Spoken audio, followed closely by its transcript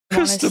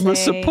Customer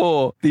Honestly.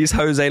 support. These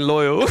hoes ain't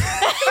loyal.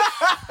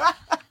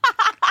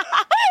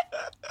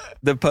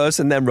 The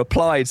person then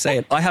replied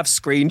saying, I have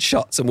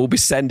screenshots and we'll be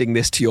sending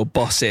this to your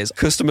bosses.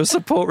 Customer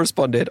support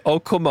responded, oh,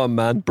 come on,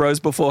 man. Bros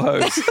before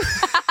hoes.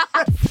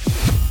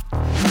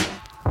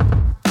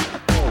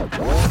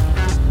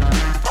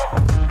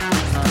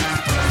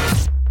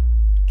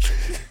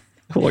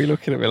 Why are you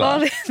looking at me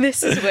like that? Oh,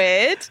 this is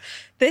weird.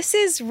 This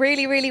is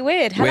really, really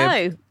weird.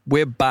 Hello.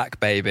 We're back,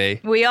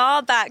 baby. We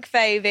are back,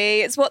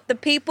 baby. It's what the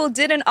people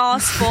didn't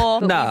ask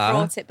for, but Nah. we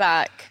brought it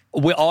back.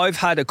 I've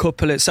had a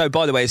couple of... So,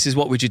 by the way, this is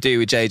What Would You Do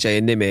with JJ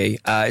and Nimi.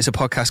 It's a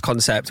podcast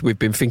concept we've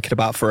been thinking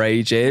about for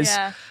ages.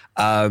 Yeah.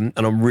 And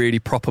I'm really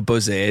proper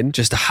buzzing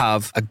just to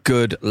have a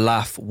good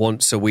laugh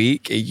once a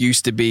week. It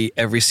used to be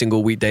every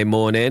single weekday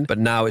morning, but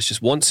now it's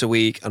just once a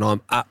week, and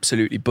I'm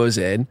absolutely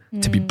buzzing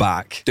to be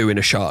back doing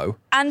a show.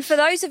 And for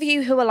those of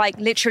you who are like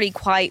literally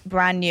quite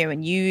brand new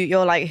and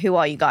you're like, who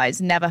are you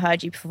guys? Never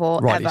heard you before,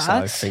 Rightly ever. so,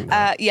 I think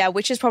that. Yeah,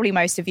 which is probably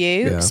most of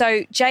you. Yeah.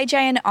 So JJ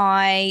and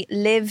I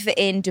live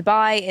in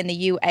Dubai in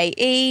the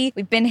UAE.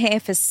 We've been here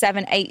for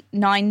 7, 8,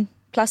 9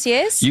 plus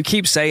years. You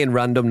keep saying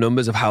random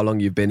numbers of how long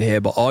you've been here,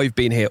 but I've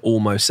been here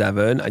almost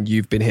 7 and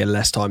you've been here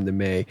less time than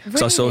me.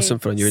 Because I saw Really?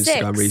 something on your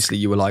Instagram 6? recently.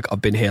 You were like,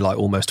 I've been here like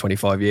almost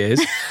 25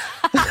 years.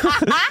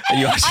 And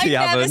you actually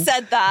I never haven't.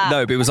 said that.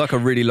 No, but it was like a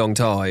really long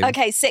time.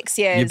 Okay, 6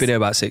 years. You've been here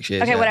about 6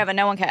 years. Okay, yeah. whatever.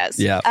 No one cares.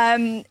 Yeah.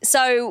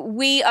 So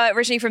we are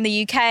originally from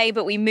the UK,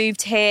 but we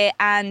moved here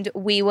and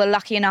we were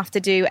lucky enough to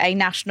do a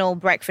national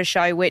breakfast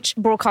show, which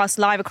broadcast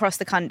live across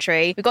the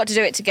country. We got to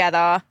do it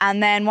together.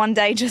 And then one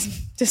day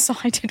just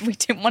decided we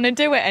didn't want to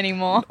do it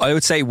anymore. I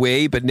would say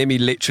we, but Nimi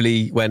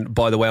literally went,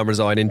 by the way, I'm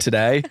resigning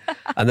today.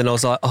 And then I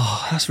was like,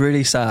 oh, that's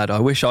really sad. I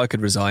wish I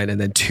could resign. And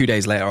then 2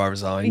 days later, I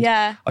resigned.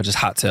 Yeah. I just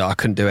had to. I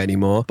couldn't do it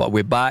anymore. But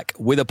we're back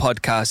with a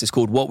podcast. It's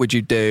called What Would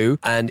You Do?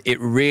 And it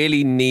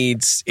really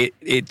needs,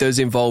 it does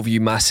involve you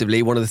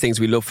massively. One of the things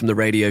we love from the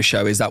radio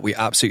show is that we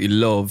absolutely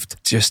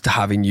loved just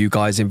having you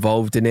guys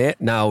involved in it.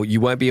 Now, you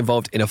won't be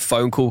involved in a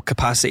phone call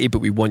capacity, but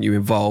we want you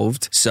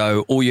involved.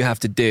 So all you have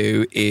to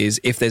do is,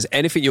 if there's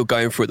anything you're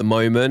going through at the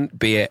moment,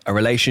 be it a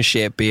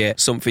relationship, be it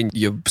something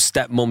your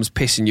stepmom's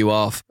pissing you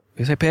off.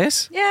 You say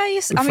piss? Yeah,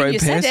 you Throwing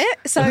said piss?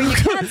 it, so you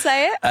can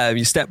say it.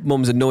 Your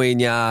stepmom's annoying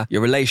ya,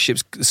 your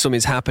relationship's,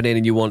 something's happening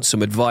and you want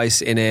some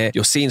advice in it.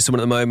 You're seeing someone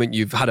at the moment,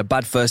 you've had a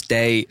bad first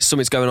date,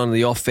 something's going on in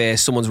the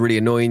office, someone's really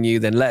annoying you,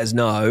 then let us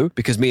know,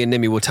 because me and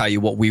Nimi will tell you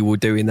what we will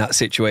do in that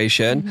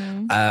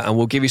situation, and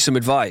we'll give you some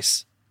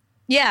advice.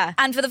 Yeah.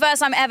 And for the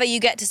first time ever, you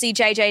get to see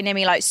JJ and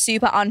Nimi like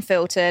super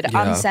unfiltered,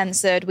 Yeah.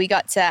 uncensored. We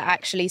got to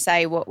actually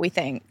say what we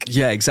think.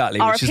 Yeah, exactly.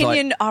 Our which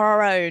opinion is like, are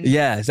our own.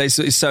 yeah,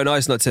 it's so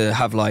nice not to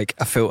have like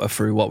a filter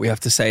through what we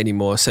have to say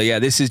anymore. So yeah,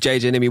 this is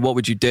JJ and Nimi, What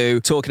Would You Do?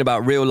 Talking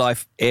about real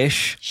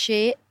life-ish.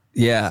 Shit.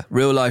 Yeah,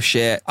 real life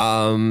shit.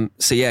 So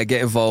yeah,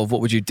 get involved.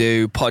 What would you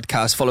do?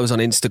 Podcast, follow us on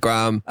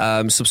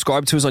Instagram,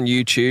 subscribe to us on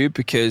YouTube,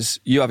 because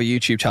you have a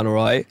YouTube channel,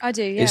 right? I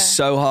do, yeah. It's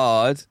so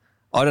hard.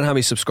 I don't know how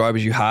many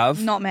subscribers you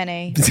have. Not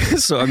many.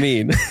 That's what I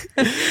mean.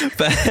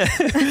 But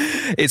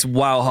it's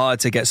wow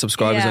hard to get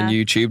subscribers on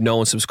YouTube. No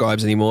one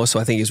subscribes anymore. So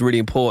I think it's really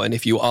important,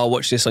 if you are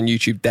watching this on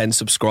YouTube, then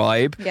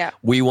subscribe. Yeah.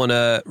 We want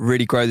to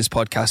really grow this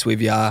podcast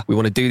with ya. We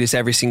want to do this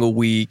every single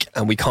week,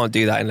 and we can't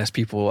do that unless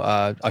people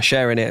are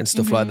sharing it and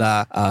stuff like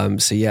that.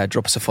 So yeah,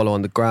 drop us a follow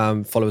on the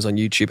gram, follow us on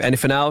YouTube.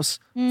 Anything else?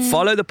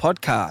 Follow the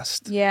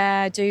podcast.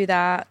 Yeah, do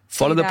that.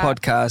 Follow Do the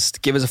that.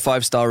 podcast. Give us a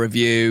 5-star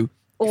review.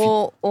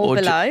 Or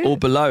below. Or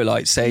below,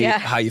 like say Yeah.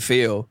 how you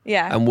feel.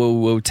 Yeah. And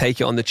we'll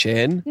take it on the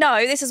chin. No,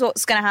 this is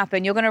what's going to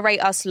happen. You're going to rate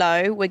us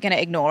low. We're going to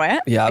ignore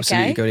it. Yeah,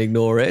 absolutely. Okay? You're going to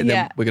ignore it. And Yeah.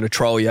 then we're going to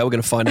troll you. We're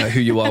going to find out who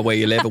you are, where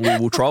you live, and we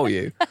will troll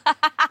you.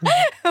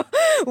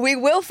 We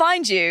will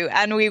find you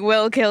and we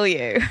will kill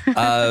you.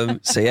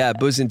 So yeah,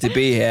 buzzing to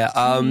be here.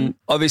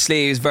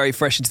 Obviously, it's very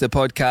fresh into the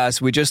podcast.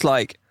 We're just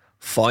like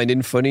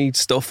finding funny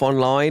stuff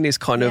online is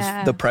kind of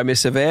Yeah. the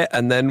premise of it.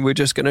 And then we're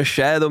just going to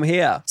share them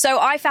here. So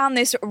I found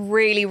this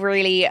really,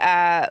 really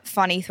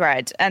funny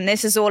thread. And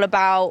this is all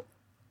about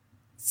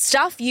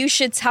stuff you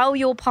should tell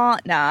your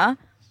partner,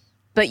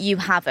 but you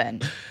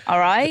haven't. All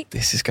right?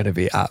 This is going to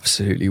be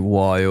absolutely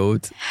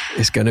wild.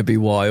 It's going to be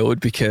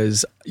wild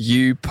because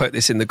you put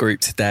this in the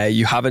group today.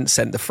 You haven't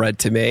sent the thread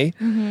to me,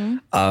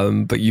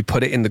 but you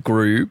put it in the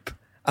group.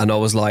 And I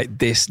was like,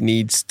 this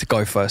needs to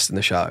go first in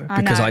the show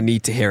because know. I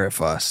need to hear it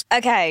first.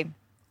 Okay.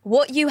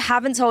 What you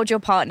haven't told your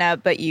partner,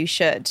 but you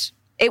should.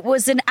 It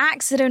was an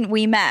accident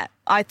we met.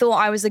 I thought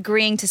I was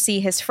agreeing to see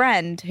his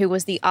friend, who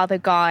was the other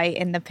guy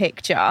in the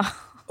picture.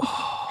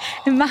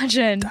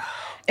 Imagine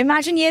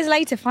years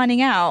later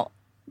finding out.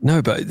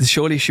 No, but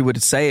surely she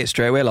would say it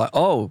straight away like,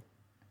 oh.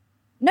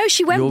 No,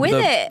 she went with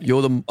it. She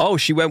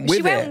went with it.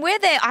 She went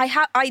with it.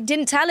 I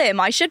didn't tell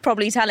him. I should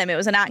probably tell him it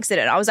was an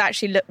accident. I was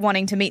actually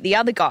wanting to meet the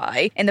other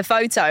guy in the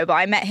photo, but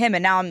I met him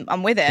and now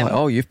I'm with him. Like,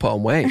 oh, you've put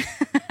on weight.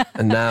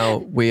 And now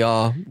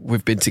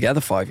we've been together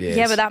 5 years.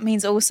 Yeah, but that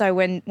means also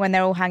when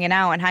they're all hanging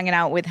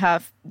out with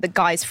the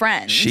guy's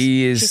friends,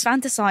 she's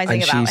fantasizing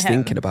and about him. she's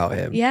thinking about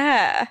him.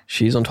 Yeah.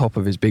 She's on top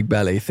of his big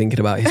belly thinking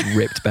about his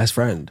ripped best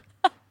friend.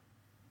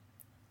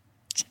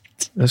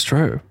 That's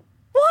true.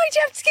 Why do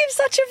you have to give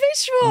such a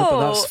visual?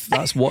 No, but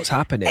that's what's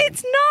happening.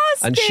 It's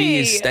nasty. And she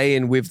is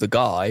staying with the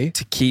guy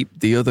to keep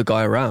the other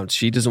guy around.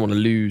 She doesn't want to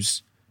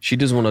lose. She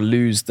doesn't want to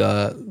lose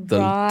the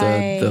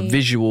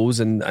visuals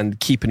and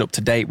keeping up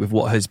to date with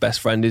what his best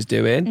friend is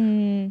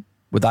doing.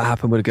 Would that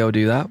happen? Would a girl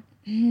do that?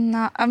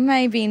 No,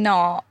 maybe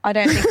not. I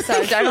don't think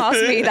so. Don't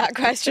ask me that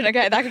question.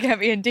 Okay, that could get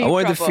me in deep trouble.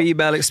 I wanted the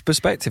female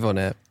perspective on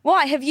it.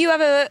 Why? Have you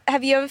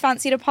ever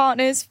fancied a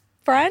partner's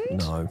friend?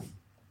 No.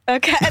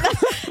 Okay,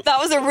 that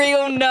was a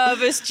real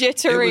nervous,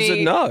 jittery. It was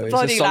a no. It's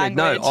body a solid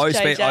language,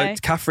 no.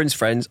 JJ. Catherine's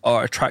friends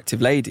are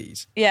attractive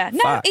ladies. Yeah.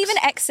 No, Facts. even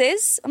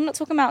exes. I'm not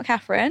talking about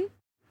Catherine.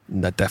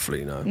 No,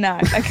 definitely no. No.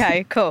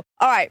 Okay, cool.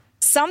 All right.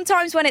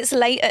 Sometimes when it's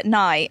late at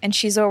night and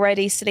she's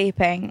already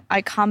sleeping,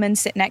 I come and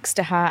sit next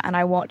to her and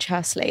I watch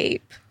her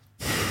sleep.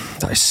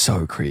 That is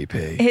so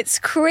creepy. It's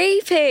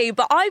creepy,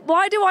 but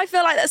why do I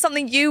feel like that's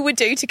something you would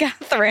do to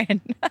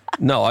Catherine?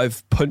 No,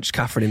 I've punched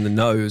Catherine in the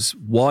nose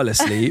while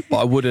asleep, but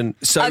I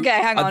wouldn't. So okay,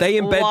 hang on. Are they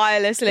in bed?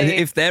 While asleep.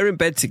 If they're in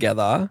bed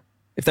together,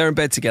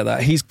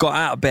 he's got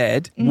out of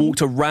bed,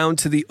 walked around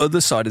to the other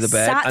side of the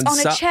bed sat and on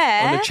a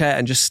chair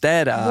and just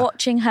stared at her.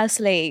 Watching her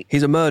sleep.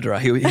 He's a murderer.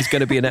 He's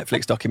going to be a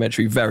Netflix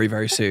documentary very,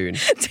 very soon.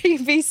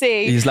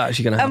 TBC. He's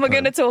actually going to happen. And we're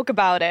going to talk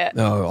about it.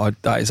 No,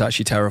 that is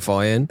actually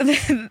terrifying.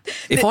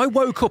 If I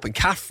woke up and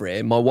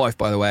Catherine, my wife,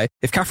 by the way,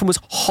 if Catherine was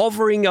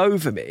hovering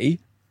over me,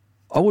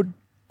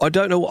 I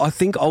don't know. I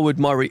think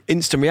my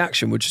instant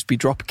reaction would just be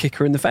kick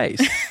her in the face.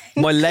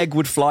 My leg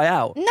would fly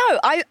out. No,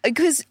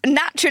 because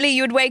naturally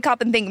you would wake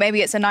up and think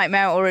maybe it's a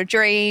nightmare or a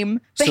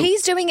dream. But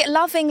he's doing it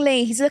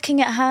lovingly. He's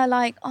looking at her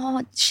like,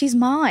 oh, she's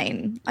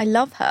mine. I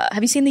love her.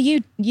 Have you seen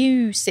the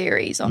You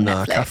series on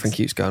Netflix? No, Catherine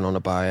keeps going on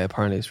about it.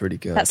 Apparently it's really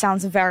good. That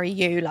sounds very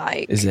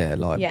you-like. Is it?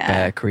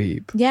 Bear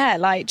creep? Yeah,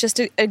 like just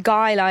a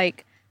guy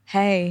like,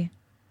 hey,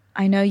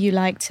 I know you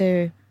like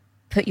to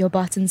put your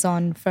buttons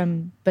on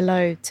from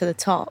below to the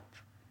top.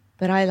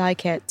 But I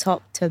like it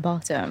top to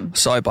bottom.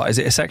 Sidebar, is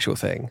it a sexual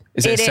thing?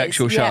 Is it a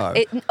sexual show?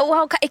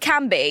 Well, it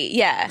can be,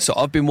 yeah. So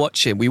I've been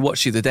we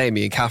watched the other day,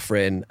 me and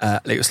Catherine,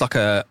 it was like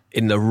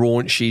in the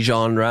raunchy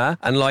genre.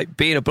 And like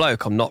being a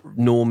bloke, I'm not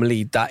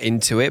normally that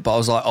into it, but I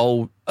was like,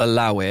 I'll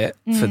allow it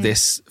for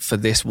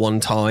this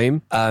one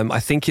time. I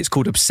think it's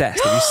called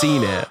Obsessed. Have you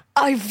seen it?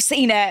 I've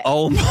seen it.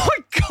 Oh my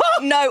God.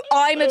 No,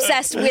 I'm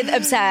obsessed with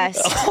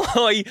Obsessed.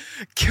 I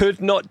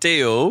could not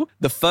deal.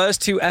 The first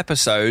 2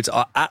 episodes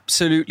are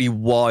absolutely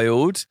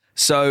wild.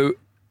 So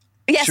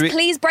yes,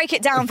 please break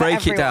it down for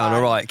everyone. Break it down.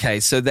 All right.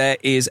 Okay. So there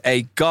is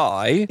a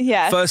guy.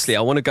 Yes. Firstly,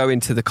 I want to go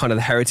into the kind of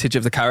the heritage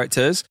of the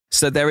characters.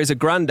 So there is a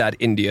granddad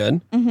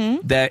Indian.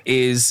 Mm-hmm. There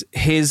is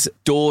his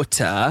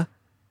daughter,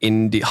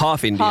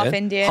 half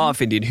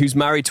Indian, who's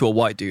married to a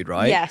white dude,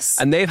 right? Yes.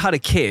 And they've had a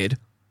kid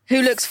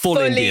who looks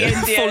fully Indian.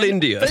 Full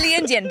Indian. Fully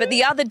Indian. But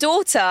the other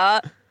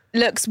daughter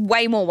looks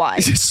way more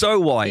white. So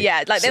white.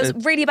 Yeah, like there was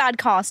really bad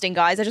casting,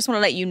 guys. I just want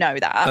to let you know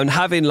that. And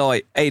having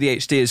like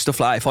ADHD and stuff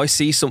like that, if I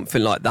see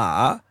something like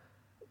that,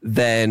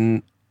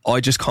 then I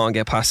just can't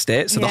get past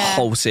it. So the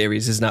whole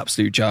series is an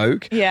absolute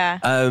joke. Yeah.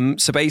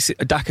 So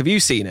basically, Dak, have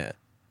you seen it?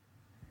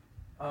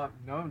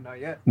 No, not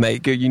yet.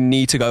 Mate, you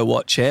need to go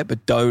watch it,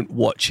 but don't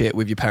watch it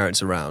with your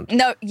parents around.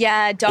 No,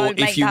 yeah, don't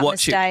make that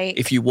mistake.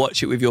 If you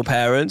watch it with your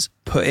parents,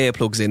 put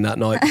earplugs in that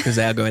night because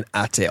they are going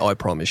at it, I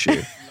promise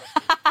you.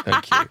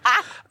 Thank you.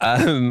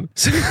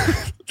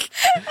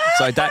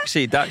 So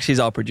Daxy's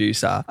our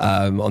producer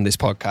on this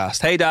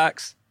podcast. Hey,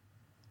 Dax.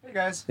 Hey,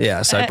 guys.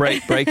 Yeah, so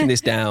breaking this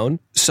down.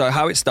 So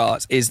how it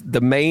starts is the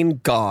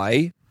main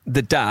guy,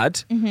 the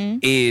dad,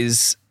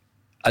 is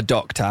a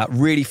doctor,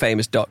 really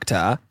famous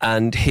doctor,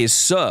 and his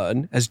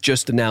son has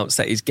just announced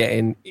that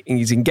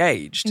he's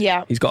engaged.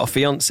 Yeah. He's got a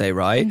fiance,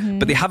 right?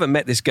 But they haven't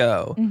met this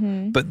girl.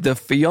 But the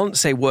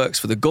fiance works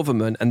for the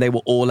government and they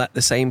were all at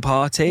the same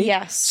party.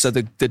 Yes. So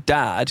the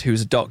dad,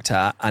 who's a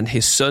doctor, and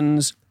his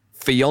son's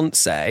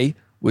fiance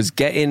was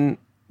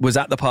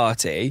at the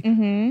party,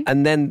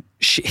 and then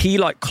he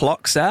like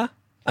clocks her.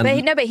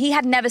 But he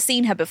had never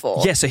seen her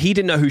before. Yeah, so he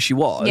didn't know who she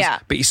was. Yeah.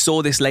 But he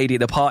saw this lady at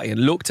the party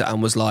and looked at her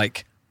and was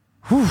like,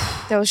 whew.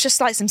 There was just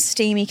like some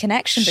steamy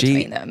connection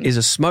between them. She is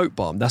a smoke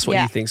bomb. That's what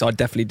he thinks. I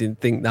definitely didn't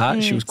think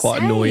that. She was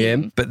quite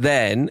annoying. But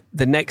then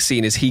the next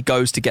scene is he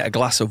goes to get a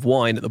glass of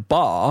wine at the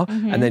bar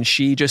and then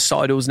she just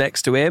sidles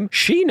next to him.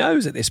 She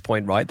knows at this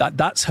point, right,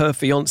 that's her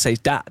fiance's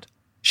dad.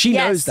 She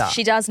knows that.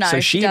 She does know. So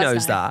she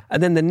knows that.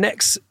 And then the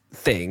next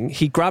thing,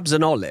 he grabs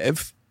an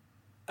olive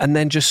and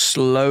then just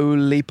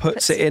slowly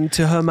puts it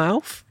into her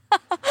mouth.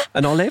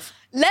 An olive.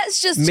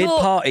 Let's just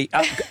mid-party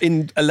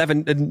in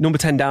number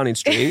 10 Downing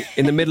Street,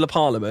 in the middle of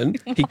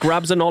Parliament. He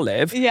grabs an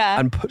olive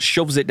and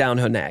shoves it down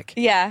her neck.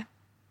 Yeah.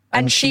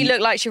 And she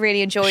looked like she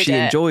really enjoyed it. She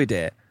enjoyed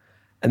it.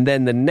 And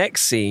then the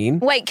next scene...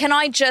 Wait, can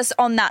I just,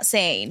 on that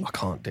scene... I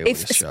can't deal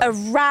with this show. If a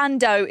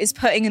rando is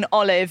putting an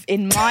olive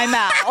in my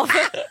mouth,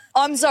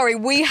 I'm sorry,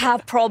 we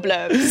have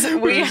problems.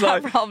 We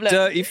have problems.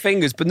 Dirty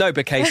fingers. But no,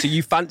 okay, so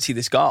you fancy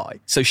this guy.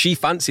 So she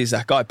fancies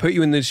that guy. Put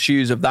you in the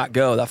shoes of that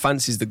girl that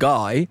fancies the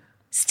guy.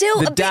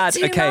 Still The a dad, bit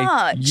too okay,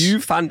 much. you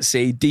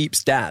fancy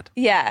Deep's dad.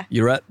 Yeah.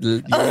 You're at...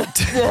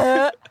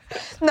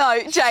 No,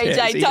 JJ,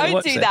 so you don't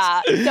watch do this.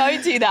 that.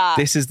 Don't do that.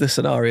 This is the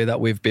scenario that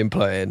we've been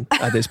put in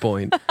at this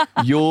point.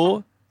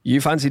 You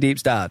fancy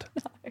Deep's dad.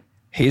 No.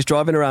 He's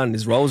driving around in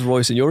his Rolls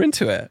Royce and you're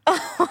into it.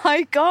 Oh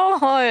my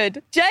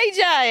God.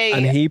 JJ.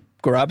 And he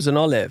grabs an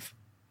olive.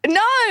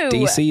 No.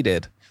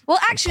 De-seeded. Well,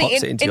 actually,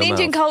 pops it in into your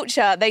Indian mouth.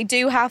 culture, they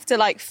do have to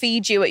like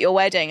feed you at your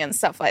wedding and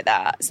stuff like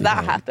that. So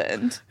that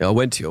happened. Yeah, I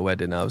went to your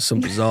wedding. There was some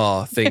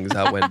bizarre things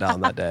that went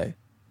down that day.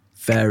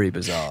 Very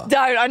bizarre.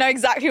 Don't. I know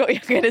exactly what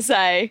you're going to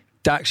say.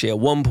 Actually, at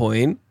one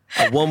point,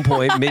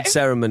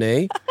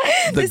 mid-ceremony,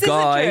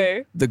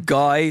 the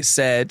guy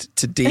said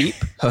to Deep,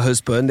 her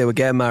husband, they were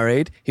getting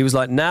married. He was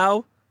like,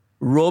 now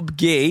rub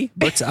ghee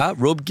on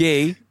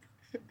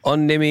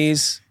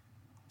Nimi's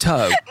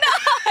toe. No.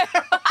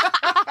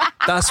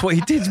 That's what he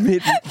did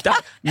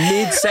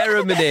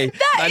mid-ceremony.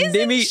 And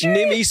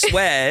Nimi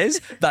swears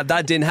that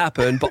didn't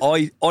happen. But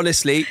I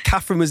honestly,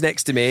 Catherine was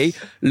next to me,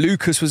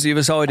 Lucas was the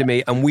other side of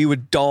me, and we were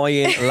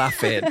dying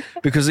laughing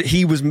because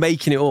he was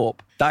making it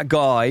up. That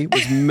guy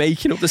was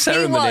making up the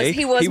ceremony.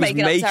 He was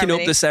making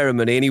up the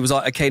ceremony, and he was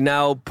like, okay,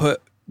 now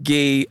put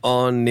ghee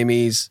on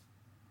Nimi's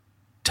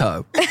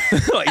toe.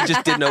 Like, he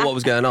just didn't know what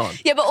was going on.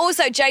 Yeah, but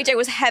also JJ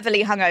was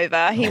heavily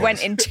hungover. He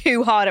went in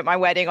too hard at my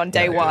wedding on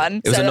day one.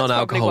 It was so a that's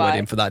non-alcohol probably why.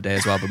 wedding for that day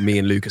as well, but me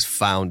and Lucas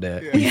found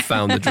it. We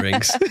found the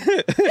drinks.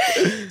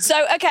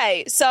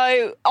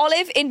 So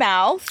olive in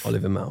mouth.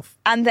 Olive in mouth.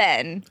 And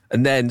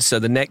then, So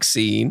the next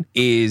scene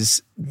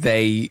is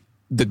the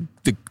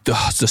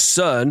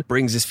son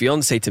brings his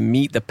fiance to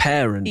meet the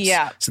parents.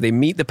 Yeah. So they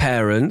meet the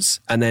parents,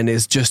 and then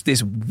there's just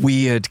this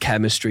weird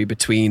chemistry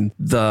between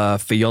the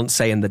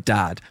fiance and the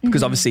dad,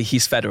 because obviously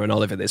he's fed her an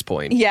olive at this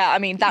point. yeah, I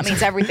mean, that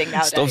means everything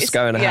nowadays. Stuff's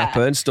going to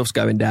happen. Stuff's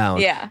going down.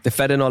 Yeah. They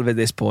fed an olive at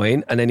this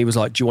point, and then he was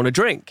like, "Do you want a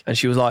drink?" And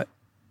she was like,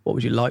 "What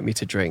would you like me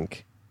to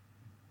drink?"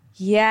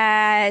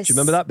 Yes. Do you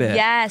remember that bit?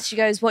 Yes. She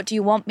goes, what do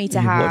you want me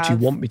to have? What do you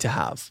want me to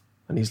have?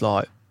 And he's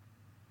like,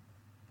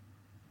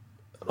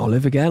 an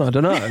olive again? I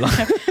don't know.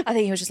 I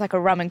think he was just like a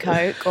rum and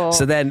coke. Or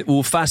So then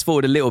we'll fast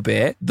forward a little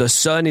bit. The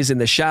son is in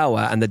the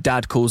shower and the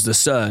dad calls the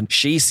son.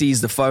 She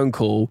sees the phone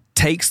call,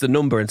 takes the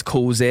number and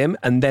calls him,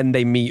 and then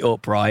they meet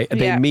up, right?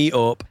 And Yeah. they meet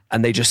up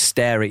and they just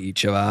stare at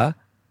each other.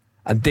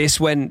 And this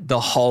when the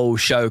whole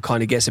show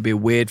kind of gets a bit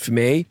weird for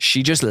me.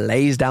 She just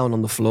lays down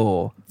on the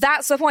floor.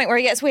 that's the point where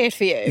it gets weird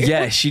for you.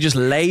 Yeah, she just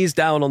lays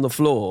down on the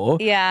floor.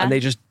 Yeah. And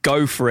they just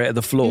go for it at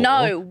the floor.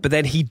 No. But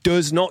then he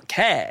does not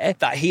care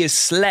that he has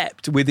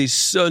slept with his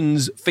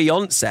son's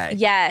fiance.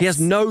 Yes. He has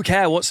no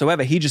care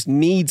whatsoever. He just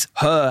needs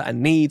her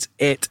and needs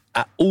it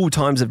at all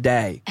times of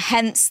day.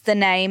 Hence the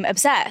name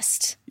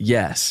Obsessed.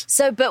 Yes.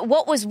 So, but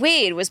what was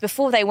weird was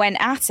before they went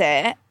at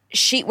it,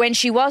 when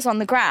she was on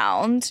the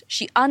ground,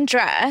 she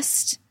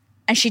undressed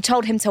and she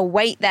told him to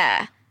wait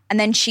there. And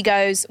then she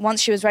goes, once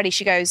she was ready,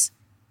 she goes,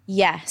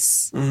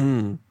 yes.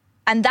 Mm-hmm.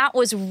 And that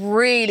was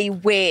really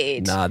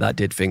weird. Nah, that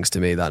did things to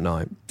me that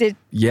night. In a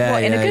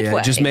good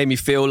way? It just made me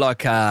feel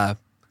like I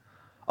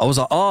was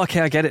like, oh, okay,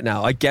 I get it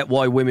now. I get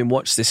why women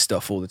watch this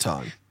stuff all the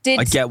time.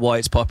 I get why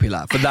it's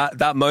popular. For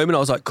that moment, I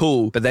was like,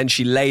 cool. But then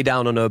she lay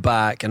down on her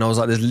back and I was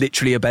like, there's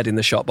literally a bed in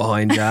the shop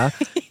behind you.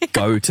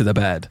 Go to the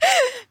bed.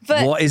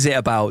 But what is it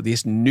about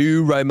this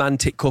new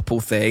romantic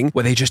couple thing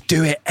where they just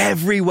do it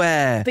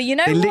everywhere? But you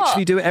know they what?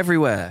 literally do it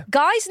everywhere.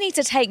 Guys need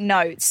to take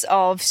notes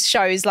of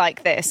shows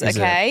like this,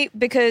 okay?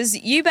 Because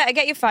you better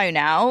get your phone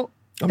out.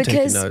 I'm taking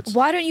because notes.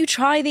 why don't you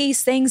try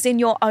these things in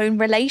your own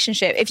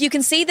relationship? If you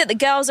can see that the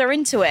girls are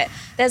into it,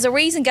 there's a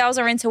reason girls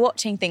are into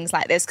watching things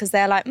like this, because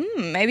they're like,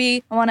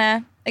 maybe I want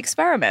to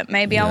experiment.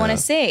 Maybe I want to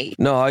see.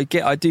 No, I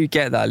do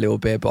get that a little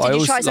bit, but Did I you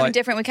also try something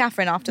different with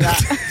Catherine after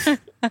that?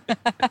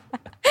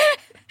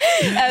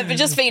 But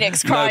just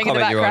Phoenix crying no in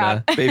the comment, Your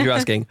background. Honour. But if you're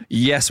asking,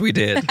 yes, we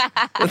did.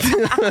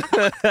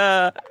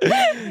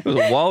 It was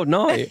a wild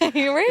night.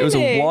 Really? It was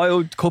a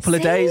wild couple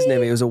of days,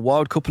 Nimi. It was a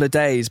wild couple of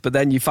days. But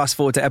then you fast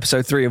forward to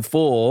episode 3 and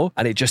 4,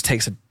 and it just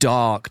takes a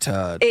dark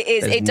turn. It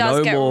is. There's It does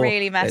no get more-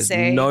 really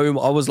messy.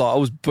 I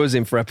was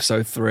buzzing for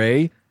episode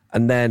 3.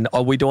 And then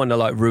we don't want to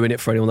like ruin it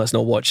for anyone that's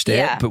not watched it,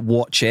 Yeah. but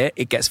watch it.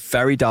 It gets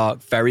very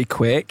dark, very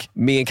quick.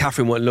 Me and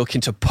Catherine weren't looking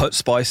to put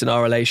spice in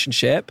our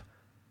relationship,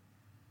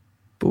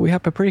 but we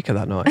had paprika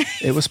that night.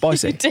 It was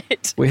spicy. You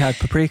did. We had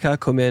paprika,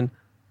 cumin,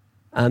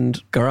 and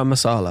garam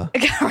masala.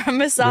 Garam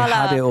masala. We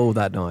had it all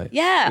that night.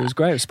 Yeah. It was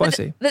great. It was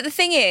spicy. But the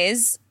thing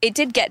is, it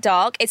did get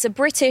dark. It's a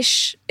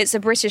British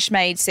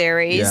made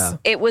series. Yeah.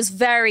 It was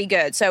very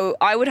good. So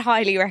I would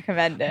highly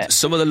recommend it.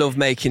 Some of the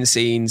lovemaking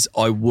scenes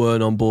I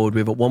weren't on board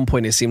with. At one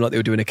point, it seemed like they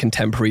were doing a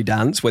contemporary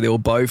dance where they were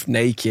both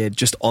naked,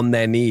 just on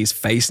their knees,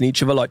 facing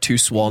each other like two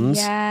swans.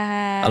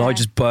 Yeah. And I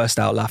just burst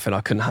out laughing. I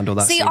couldn't handle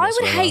that See, scene I would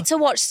whatsoever. hate to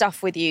watch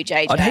stuff with you,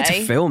 JJ. I'd hate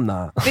to film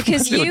that.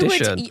 Because The you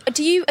audition.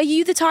 would. Are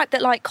you the type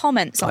that like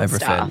comments on Everything.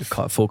 everything.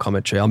 stuff. Full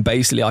commentary. I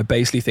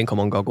basically think I'm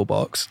on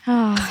Gogglebox.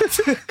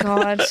 Oh,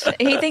 God.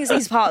 He thinks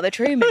he's part of the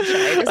Truman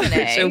Show, doesn't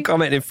he? Still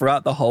commenting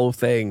throughout the whole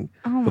thing.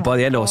 But by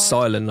the end, I was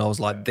silent and I was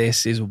like,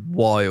 this is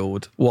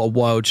wild. What a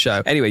wild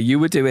show. Anyway, you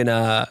were doing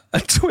a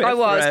Twitter I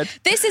was. thread.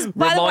 This is,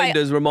 by the way,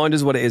 Remind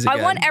us what it is again.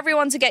 I want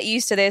everyone to get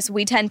used to this.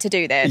 We tend to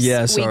do this.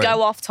 Yeah, We sorry.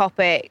 go off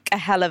topic a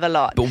hell of a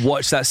lot. But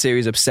watch that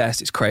series,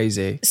 Obsessed. It's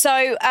crazy. So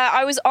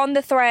I was on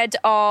the thread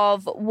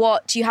of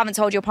what you haven't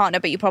told your partner,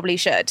 but you probably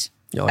should.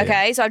 Oh, yeah.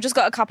 Okay, so I've just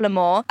got a couple of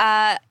more.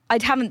 I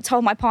haven't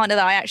told my partner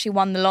that I actually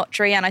won the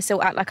lottery and I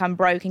still act like I'm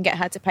broke and get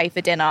her to pay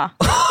for dinner.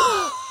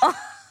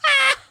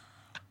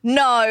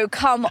 No,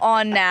 come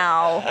on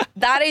now.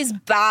 That is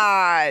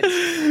bad.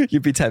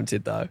 You'd be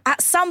tempted though.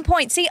 At some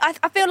point, see, I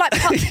feel like...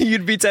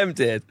 You'd be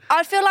tempted.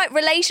 I feel like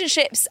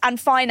relationships and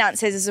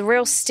finances is a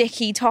real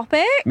sticky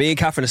topic. Me and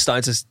Catherine are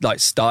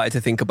started to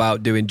think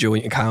about doing a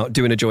joint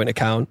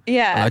account.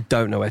 Yeah. And I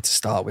don't know where to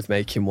start with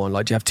making one.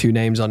 Like, do you have two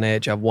names on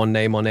it? Do you have one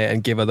name on it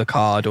and give her the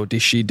card? Or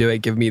does she do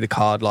it, give me the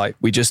card? Like,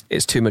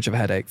 it's too much of a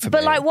headache for me.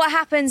 But like, what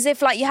happens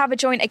if like you have a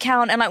joint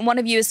account and like one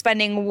of you is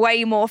spending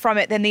way more from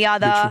it than the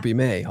other? Which would be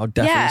me. I'll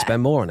definitely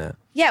spend more on it.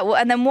 Yeah, well,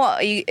 and then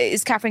what?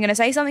 Is Catherine going to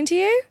say something to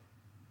you?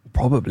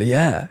 Probably,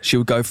 yeah. She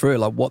would go through it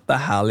like, what the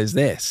hell is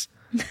this?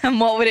 And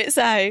what would it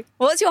say?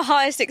 What's your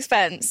highest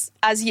expense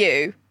as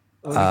you?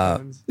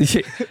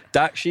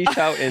 Dak, she's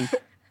shouting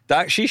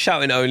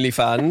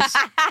OnlyFans,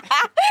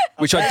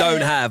 which I don't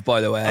have, by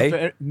the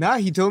way. Nah,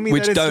 he told me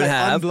Which that it's don't like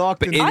have, unblocked.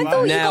 but and in I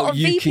thought you now got a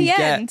you can VPN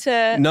get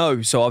to...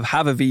 no. So I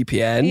have a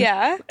VPN.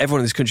 Yeah. Everyone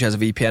in this country has a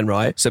VPN,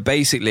 right? So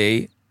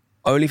basically,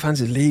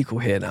 OnlyFans is legal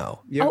here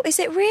now. Yep. Oh, is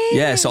it really?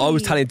 Yeah. So I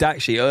was telling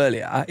Dakshi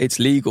earlier, it's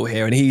legal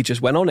here, and he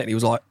just went on it. And he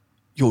was like,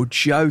 "You're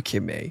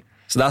joking me."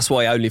 So that's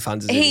why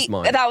OnlyFans is in his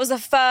mind. That was the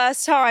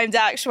first time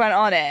Dax went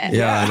on it.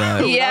 Yeah, I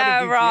know.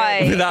 Yeah,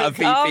 right. Without a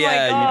VPN, Oh my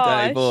you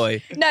gosh. dirty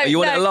boy. No, You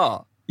want no. it a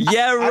lot? Yeah,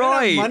 I don't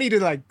right. have money to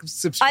like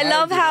subscribe. I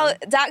love you how know?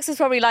 Dax was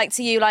probably like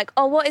to you, like,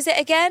 oh, what is it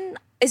again?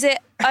 Is it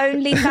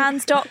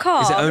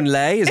onlyfans.com? Is it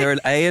Onlay? Is there an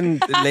A in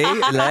Lay?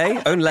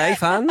 Onlay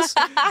fans?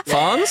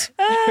 Fans?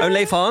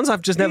 Onlay fans?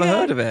 I've just never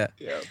heard of it.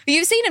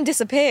 You've seen him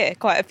disappear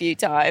quite a few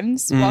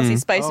times whilst he's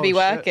supposed to be shit.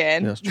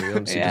 working. That's true.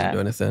 Honestly, Yeah. doesn't do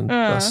anything.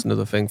 That's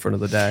another thing for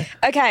another day.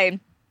 Okay.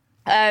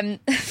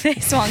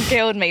 This one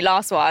killed me,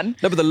 last one.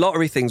 No, but the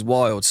lottery thing's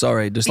wild.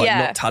 Sorry. Just like Yeah.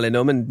 not telling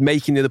them and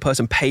making the other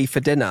person pay for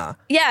dinner.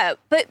 Yeah,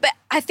 but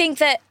I think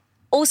that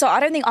also, I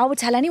don't think I would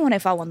tell anyone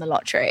if I won the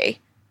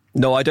lottery.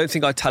 No, I don't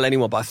think I'd tell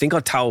anyone, but I think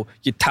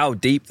you'd tell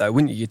deep though,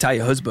 wouldn't you? You'd tell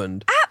your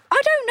husband.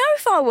 I don't know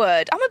if I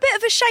would. I'm a bit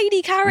of a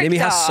shady character. Nimi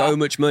has so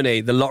much money,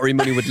 the lottery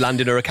money would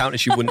land in her account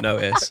and she wouldn't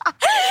notice.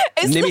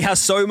 Nimi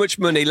has so much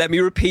money. Let me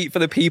repeat for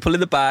the people in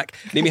the back.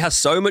 Nimi has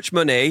so much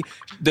money,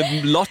 the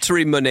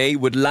lottery money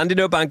would land in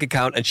her bank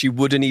account and she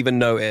wouldn't even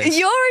notice.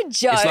 You're a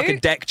joke. It's like a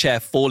deck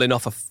chair falling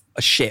off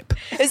a ship.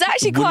 It's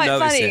actually Wouldn't quite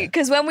notice funny it.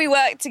 because when we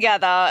worked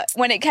together,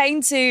 when it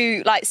came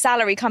to like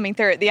salary coming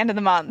through at the end of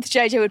the month,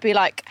 JJ would be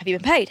like, have you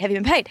been paid? Have you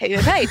been paid? Have you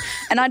been paid?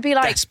 And I'd be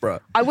like,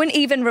 Desperate. I wouldn't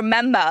even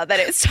remember that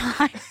it's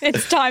time.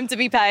 It's time to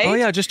be paid. Oh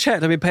yeah, I just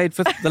checked. I've been paid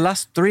for the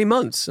last 3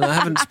 months and I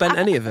haven't spent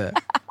any of it.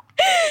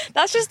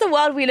 That's just the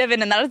world we live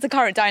in, and that is the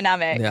current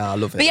dynamic. Yeah, I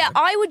love it. But yeah,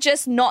 I would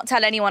just not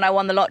tell anyone I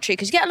won the lottery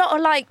because you get a lot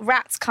of like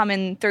rats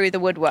coming through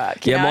the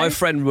woodwork. You know? My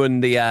friend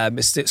won the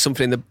it's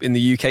something in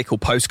the UK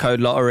called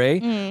postcode lottery,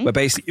 where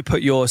basically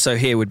you put so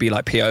here would be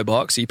like PO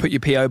box. So you put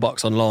your PO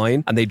box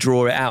online and they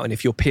draw it out, and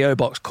if your PO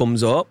box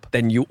comes up,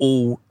 then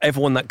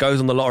everyone that goes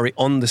on the lottery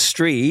on the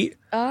street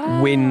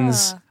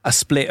wins a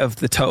split of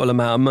the total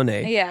amount of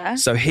money. Yeah.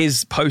 So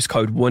his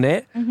postcode won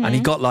it, and he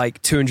got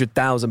like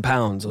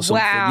 £200,000 or something.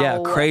 Wow. Yeah,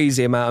 a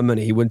crazy amount of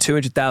money. He won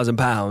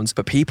 £200,000,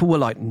 but people were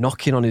like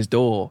knocking on his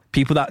door.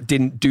 People that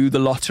didn't do the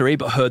lottery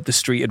but heard the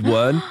street had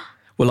won.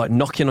 Were like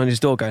knocking on his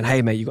door going,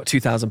 hey mate, you got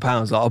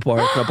 £2,000. Like,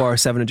 can I borrow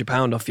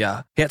 £700 off you?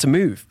 He had to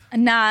move.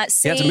 Nah,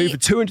 see. He had to move for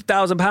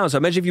 £200,000. So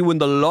imagine if you won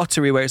the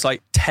lottery where it's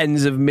like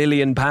tens of £1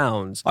 million.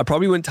 I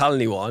probably wouldn't tell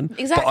anyone.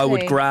 Exactly. But I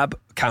would grab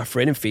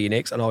Catherine in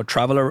Phoenix and I'd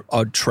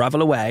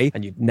travel away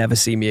and you'd never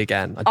see me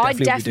again. I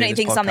definitely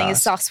think something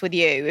is sus with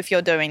you if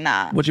you're doing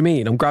that. What do you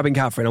mean? I'm grabbing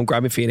Catherine, I'm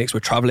grabbing Phoenix, we're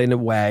traveling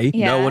away.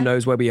 Yeah. No one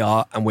knows where we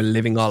are and we're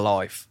living our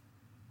life.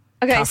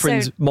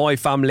 Okay, my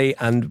family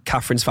and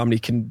Catherine's family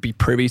can be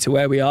privy to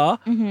where we are.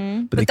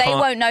 Mm-hmm. But they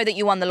won't know that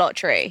you won the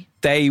lottery.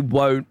 They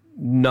won't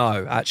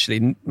know,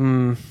 actually.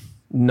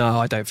 No,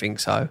 I don't think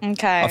so.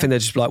 Okay. I think they're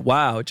just like,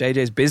 wow,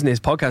 JJ's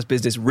podcast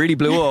business really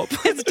blew up.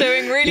 It's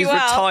doing really He's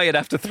well. retired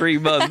after 3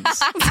 months.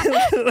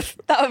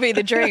 That would be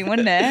the dream,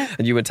 wouldn't it?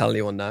 And you wouldn't tell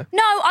anyone now?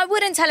 No, I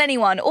wouldn't tell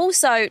anyone.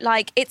 Also,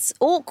 like, it's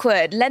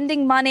awkward.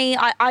 Lending money,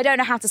 I don't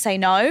know how to say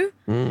no.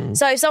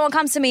 So if someone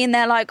comes to me and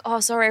they're like,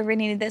 oh, sorry, I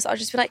really need this, I'll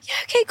just be like, yeah,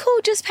 okay, cool,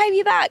 just pay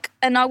me back.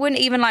 And I wouldn't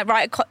even like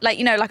write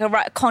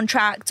a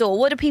contract, or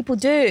what do people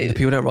do?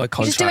 People don't write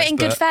contracts. You just do it in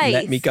good faith.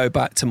 Let me go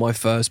back to my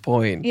first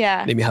point.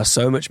 Yeah. Nimi has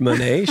so much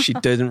money, she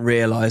doesn't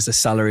realise the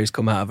salaries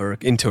come out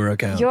of into her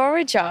account. You're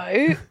a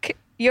joke.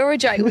 You're a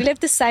joke. We live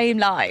the same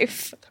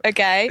life,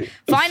 okay?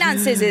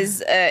 Finances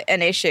is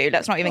an issue.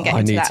 Let's not even get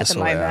into that at the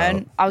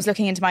moment. I was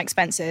looking into my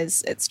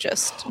expenses. It's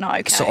just not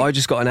okay. So I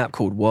just got an app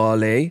called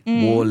Wally,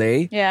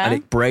 and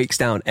it breaks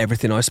down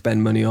everything I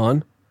spend money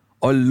on.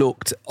 I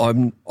looked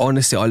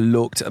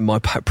at my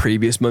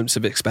previous months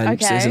of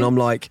expenses and I'm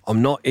like,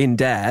 I'm not in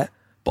debt,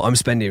 but I'm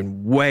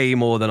spending way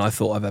more than I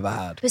thought I've ever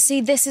had. But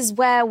see, this is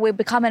where we're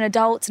becoming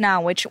adults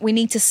now, which we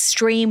need to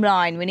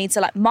streamline. We need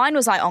to mine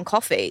was like on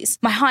coffees.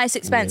 My highest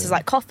expense is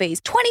like coffees.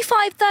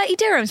 25, 30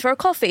 dirhams for a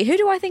coffee. Who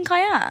do I think I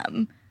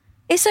am?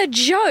 It's a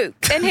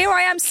joke. And here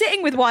I am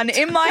sitting with one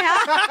in my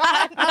hand.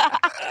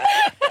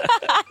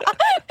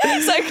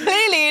 So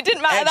clearly it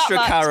didn't matter Extra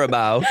that much.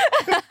 caramel.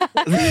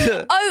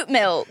 Oat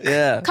milk.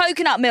 Yeah.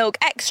 Coconut milk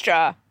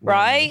extra,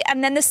 right?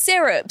 And then the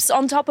syrups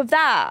on top of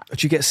that.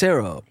 Do you get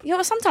syrup? Yeah,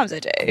 well, sometimes I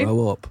do.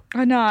 Grow up.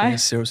 I know. Yeah,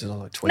 syrups is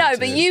like 22. No,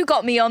 but you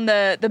got me on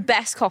the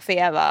best coffee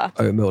ever.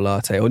 Oat milk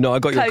latte. Oh no, I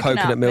got your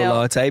coconut milk milk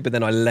latte, but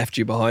then I left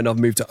you behind. I've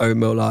moved to oat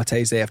milk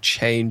lattes. They have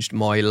changed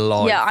my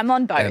life. Yeah, I'm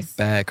on both.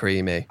 They're bare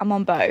creamy. I'm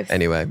on both.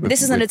 Anyway,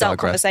 this is an adult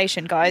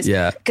conversation, guys.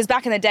 Yeah. Because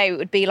back in the day, it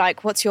would be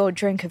like, what's your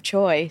drink of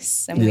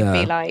choice? And we'd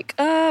be like,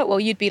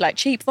 you'd be like,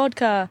 cheap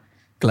vodka.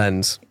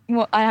 Glens.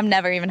 Well, I have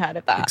never even heard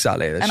of that.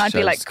 Exactly. And I'd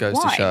be like, goes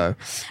why? to show.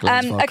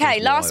 Okay,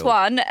 last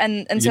one.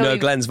 And you know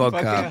Glens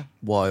vodka?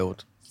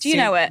 Wild. Do you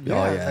know it? Oh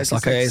yeah, it's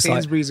like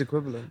Sainsbury's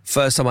equivalent.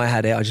 First time I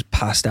had it, I just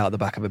passed out the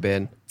back of a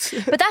bin.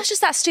 But that's just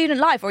that student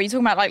life, or are you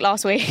talking about like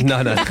last week? No.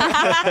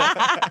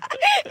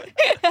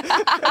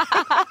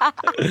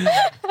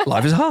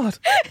 Life is hard.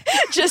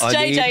 Just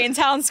JJ in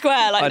town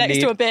square, like next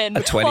to a bin.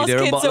 A 20 whilst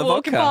dirham kids bottle are of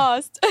walking vodka.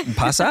 past. And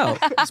pass out.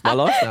 It's my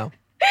life now.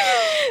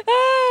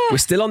 We're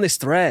still on this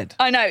thread.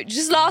 I know.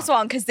 Just last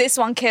one, because this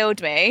one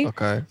killed me.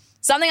 Okay.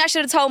 Something I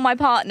should have told my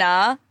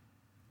partner,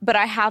 but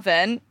I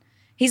haven't.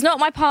 He's not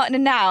my partner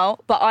now,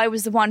 but I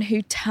was the one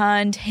who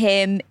turned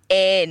him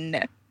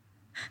in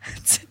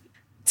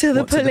to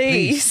the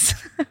police.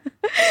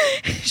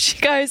 She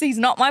goes, he's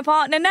not my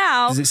partner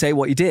now. Does it say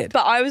what you did?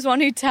 But I was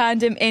one who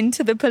turned him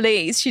into the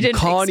police. She didn't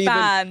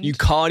expand. You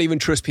can't even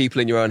trust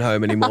people in your own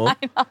home anymore. I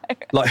know.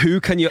 Like,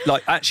 who can you,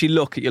 actually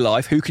look at your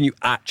life? Who can you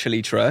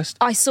actually trust?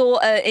 I saw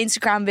an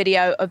Instagram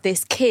video of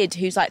this kid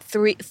who's like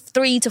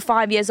 3 to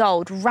 5 years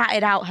old,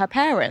 ratted out her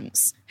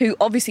parents, who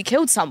obviously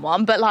killed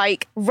someone, but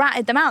like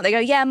ratted them out. They go,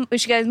 yeah.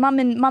 She goes, mum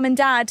and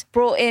dad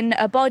brought in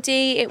a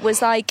body. It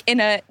was like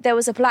there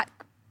was a black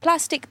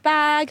plastic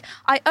bag.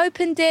 I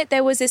opened it.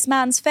 There was this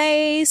man's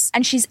face,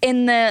 and she's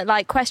in the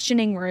like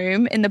questioning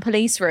room in the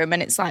police room,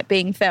 and it's like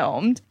being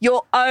filmed.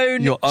 Your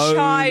own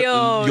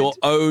child, your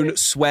own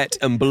sweat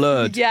and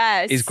blood,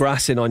 is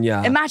grassing on you.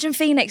 Imagine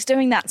Phoenix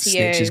doing that to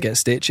you. Snitches get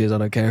stitches. I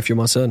don't care if you're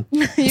my son.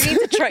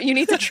 You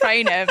need to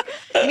train him.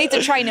 You need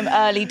to train him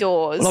early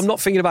doors. Well, I'm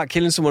not thinking about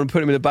killing someone and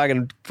putting him in a bag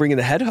and bringing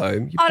the head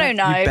home. I don't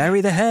know. You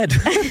bury the head.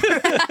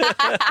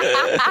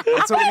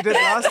 That's what we did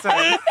last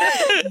time.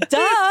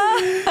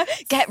 Duh.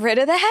 Get rid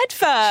of the head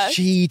first.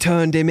 She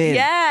turned him in.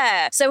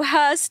 Yeah. So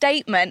her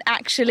statement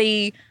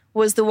actually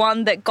was the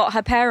one that got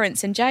her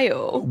parents in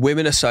jail.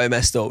 Women are so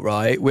messed up,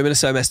 right? Women are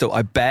so messed up.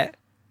 I bet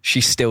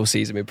she still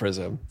sees him in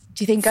prison.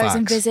 Do you think goes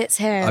and visits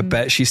him? I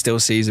bet she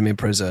still sees him in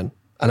prison.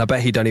 And I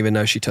bet he don't even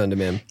know she turned him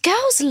in.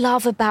 Girls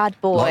love a bad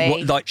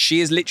boy. Like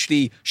she is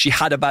literally, she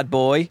had a bad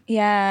boy.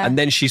 Yeah. And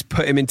then she's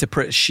put him into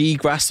prison. She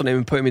grasped on him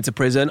and put him into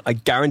prison. I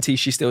guarantee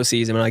she still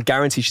sees him. And I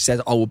guarantee she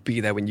says, I will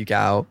be there when you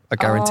get out. I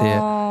guarantee it.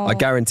 I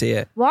guarantee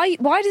it. Why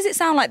does it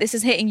sound like this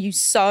is hitting you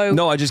so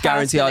No, I just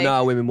guarantee personally? I know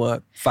how women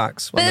work.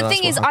 Facts. But the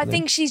thing is, I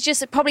think she's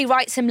just probably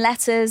writes him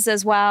letters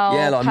as well.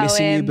 Yeah, like, poems.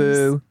 missing you,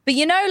 boo. But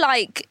you know,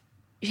 like,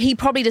 he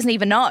probably doesn't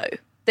even know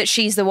that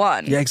she's the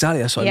one. Yeah,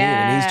 exactly. That's what I mean.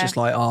 And he's just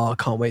like, I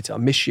can't wait I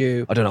miss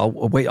you. I don't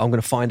know. I'm going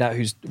to find out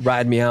who's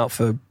ratted me out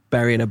for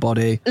burying a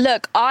body.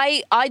 Look,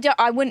 I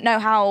wouldn't know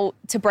how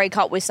to break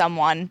up with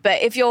someone, but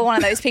if you're one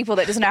of those people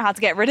that doesn't know how to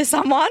get rid of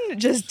someone,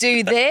 just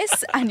do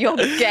this and you're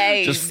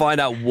game. Just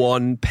find out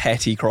one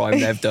petty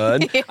crime they've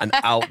done and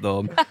out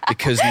them.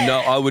 Because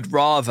I would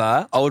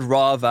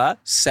rather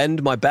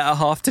send my better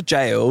half to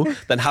jail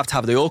than have to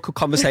have the awkward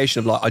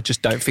conversation of like, I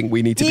just don't think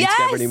we need to be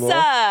together anymore.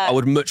 I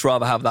would much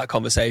rather have that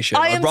conversation.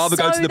 I'd rather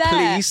go to the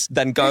police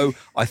than go,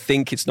 I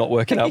think it's not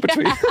working out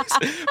between us.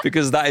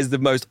 Because that is the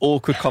most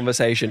awkward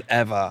conversation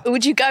ever.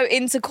 Would you go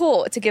into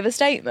court to give a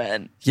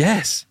statement?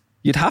 Yes,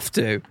 you'd have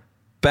to.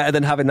 Better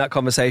than having that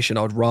conversation,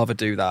 I would rather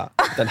do that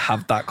than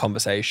have that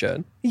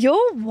conversation.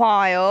 You're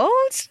wild.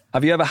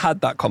 Have you ever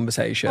had that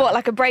conversation? What,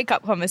 like a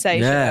breakup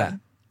conversation? Yeah.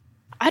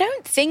 I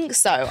don't think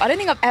so. I don't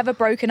think I've ever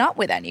broken up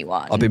with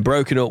anyone. I've been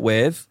broken up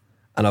with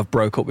and I've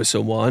broke up with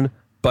someone.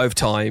 Both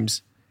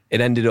times,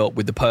 it ended up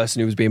with the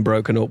person who was being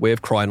broken up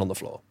with crying on the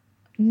floor.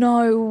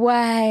 No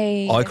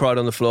way. I cried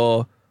on the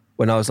floor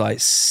when I was like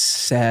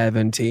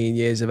 17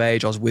 years of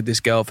age. I was with this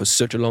girl for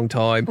such a long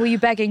time. Were you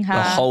begging her?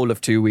 The whole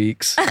of 2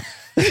 weeks.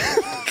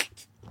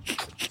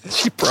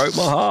 She broke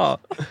my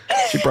heart.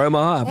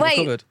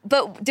 Wait,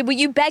 but were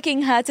you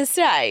begging her to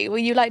stay? Were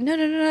you like,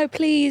 no,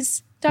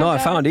 please don't No, go? I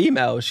found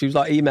emails. She was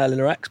like emailing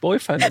her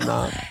ex-boyfriend and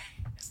that.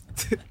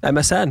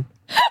 MSN.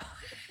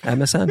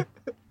 MSN.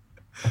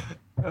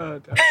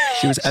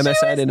 She was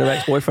MSN-ing her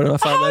ex-boyfriend and I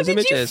found those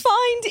images.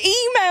 How did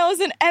you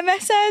find emails and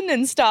MSN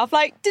and stuff?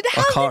 Like,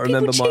 I can't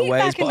remember my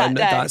ways, but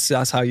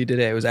that's how you did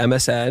it. It was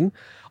MSN.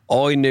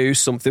 I knew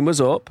something was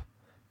up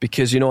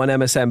because, you know, on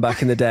MSN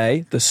back in the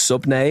day, the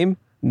sub name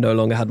no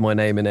longer had my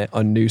name in it.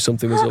 I knew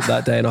something was up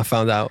that day and I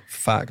found out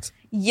fact.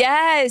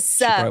 Yes.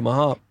 She broke my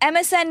heart.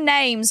 MSN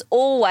names,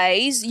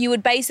 always, you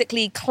would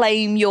basically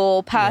claim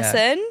your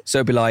person. Yeah. So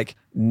it'd be like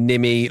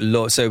Nimmy,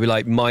 so it'd be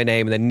like my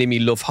name and then Nimmy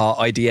Loveheart,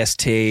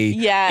 IDST.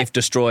 Yeah. If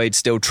destroyed,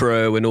 still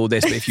true and all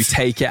this. But if you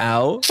take it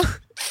out,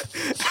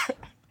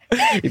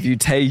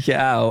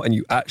 and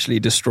you actually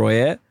destroy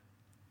it,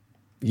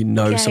 you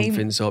know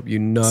something's up. You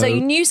know. So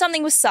you knew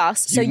something was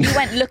sus, so you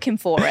went looking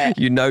for it.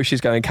 You know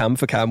she's going cam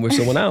for cam with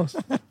someone else.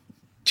 Do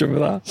you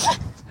remember that?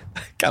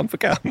 Cam for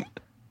cam.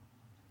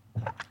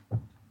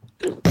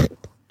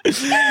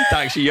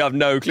 Actually, you have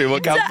no clue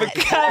what cam for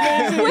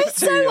cam is. We're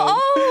so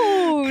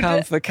old.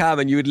 Cam for cam,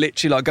 and you would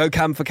literally like go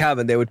cam for cam,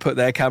 and they would put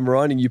their camera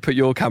on, and you put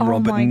your camera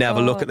on, but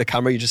never look at the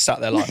camera. You just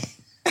sat there like,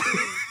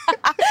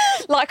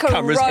 like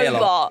a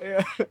robot,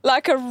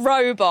 like a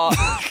robot.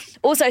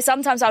 Also,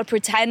 sometimes I would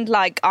pretend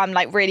like I'm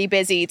like really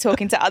busy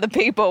talking to other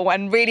people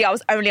when really I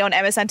was only on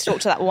MSN to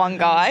talk to that one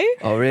guy.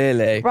 Oh,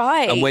 really?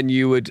 Right. And when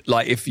you would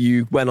like, if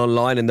you went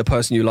online and the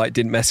person you like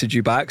didn't message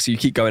you back, so you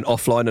keep going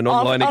offline and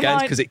online again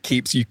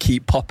because you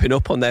keep popping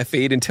up on their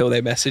feed until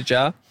they message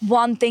you.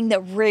 One thing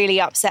that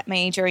really upset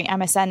me during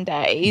MSN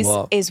days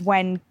is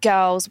when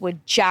girls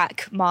would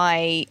jack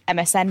my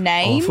MSN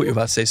name. Oh, I thought you were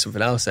about to say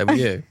something else there, were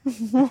you?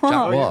 Jack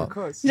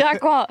what?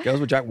 Jack what? Girls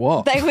would jack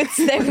what? They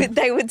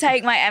would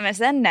take my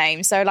MSN name.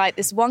 So like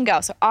this one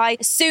girl,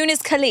 as soon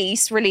as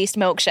Khalees released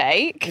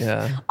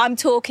Milkshake, I'm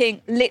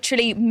talking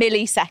literally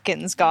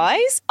milliseconds,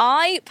 guys.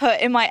 I put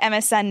in my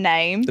MSN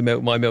name,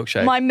 my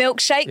milkshake. My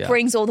milkshake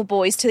brings all the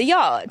boys to the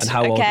yard. And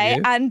how old were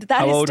you? And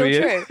that is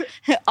still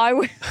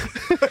true.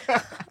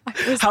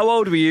 How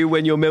old were you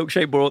when your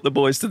milkshake brought the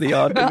boys to the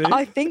yard?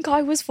 I think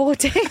I was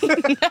 14.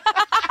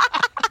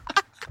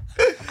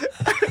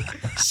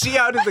 She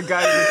outed the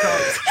guy in the car.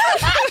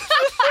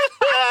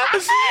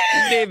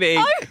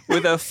 Nimmy,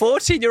 with her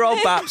 14-year-old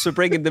baps for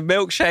bringing the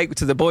milkshake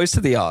to the boys to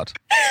the yard.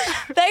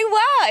 They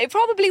were. It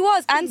probably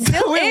was. And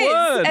still is.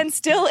 Weren't. And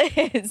still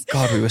is.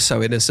 God, we were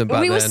so innocent back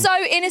then. We were so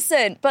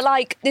innocent. But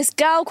like this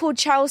girl called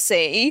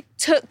Chelsea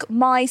took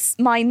my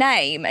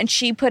name and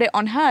she put it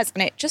on hers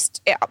and it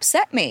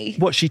upset me.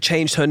 What, she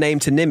changed her name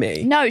to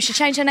Nimmy? No, she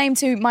changed her name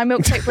to My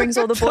Milkshake Brings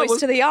All the Boys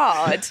to the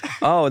Yard.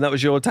 Oh, and that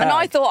was your tag? And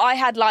I thought I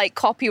had like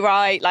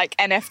copyright, like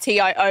NFT,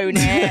 I own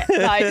it,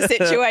 like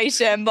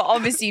situation, but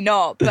obviously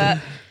not. But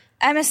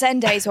MSN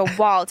days were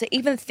wild to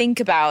even think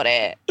about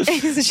it. They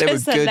were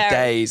good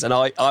days. And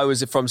I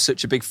was from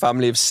such a big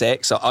family of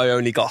 6, so I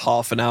only got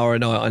half an hour a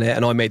night on it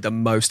and I made the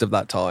most of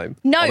that time.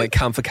 No. I went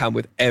cam for cam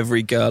with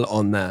every girl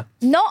on there.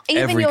 Not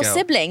even every your girl.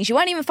 siblings. You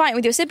weren't even fighting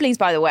with your siblings,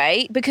 by the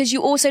way, because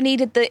you also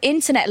needed the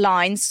internet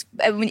lines.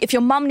 If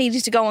your mum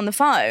needed to go on the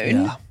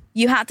phone,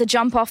 you had to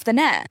jump off the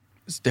net.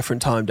 It's a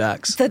different time,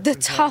 Dax. The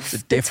tough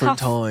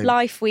time.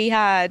 life we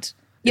had.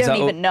 You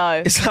don't even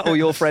know. Is that all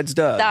your friends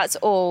done? That's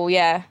all,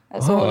 yeah.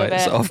 That's all of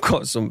it. So I've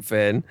got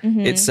something.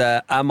 It's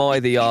Am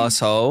I the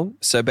Arsehole?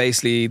 So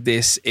basically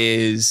this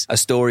is a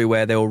story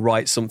where they'll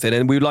write something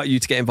and we'd like you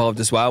to get involved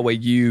as well, where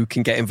you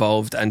can get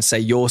involved and say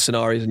your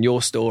scenarios and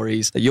your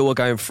stories that you're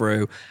going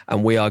through,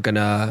 and we're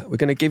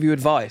gonna give you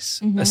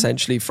advice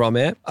essentially from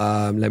it.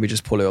 Let me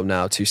just pull it up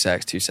now. 2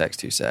 secs.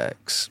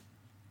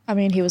 I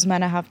mean, he was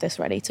meant to have this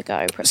ready to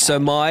go. So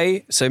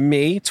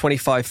me,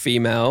 25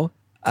 female.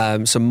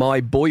 So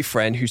my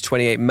boyfriend, who's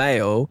 28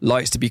 male,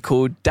 likes to be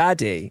called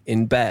daddy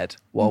in bed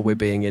while we're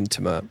being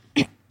intimate.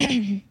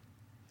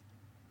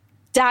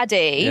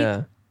 Daddy?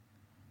 Yeah.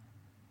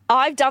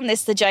 I've done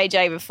this to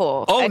JJ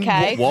before,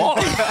 okay? What?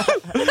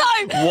 No.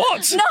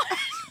 What? No.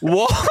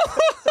 What?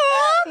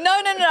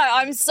 No.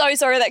 I'm so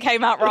sorry that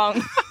came out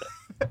wrong.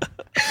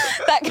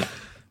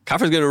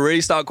 Catherine's going to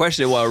really start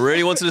questioning why I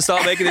really wanted to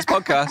start making this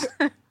podcast.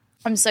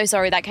 I'm so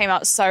sorry that came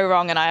out so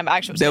wrong, and I am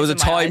actually. There was a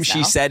time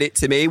she said it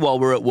to me while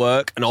we were at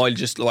work, and I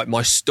just like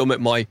my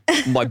stomach, my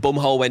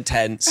bumhole went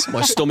tense,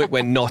 my stomach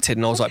went knotted,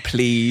 and I was like,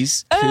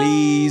 please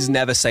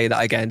never say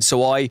that again.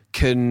 So I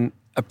can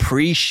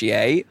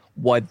appreciate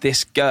why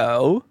this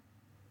girl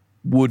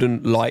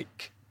wouldn't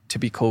like to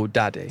be called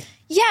daddy.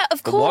 Yeah,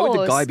 of course. Why would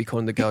the guy be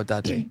calling the girl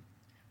daddy?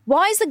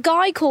 Why is the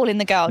guy calling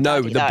the girl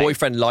daddy? No, the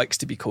boyfriend likes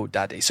to be called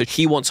daddy, so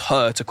he wants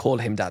her to call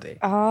him daddy.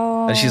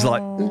 Oh, and she's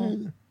like.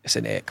 It's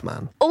an ick,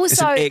 man. Also,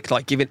 it's an ick,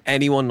 like giving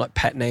anyone like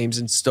pet names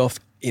and stuff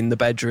in the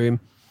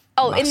bedroom.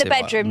 Oh, massive, in the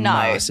bedroom, no.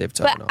 Massive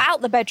turn but off.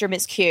 Out the bedroom,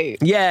 it's cute.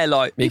 Yeah,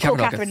 like me call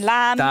having Catherine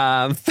Lamb.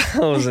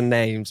 1,000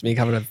 names. Me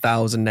having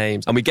 1,000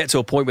 names. And we get to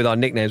a point with our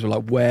nicknames, we're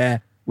like,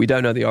 where? We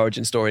don't know the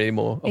origin story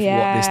anymore of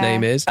what this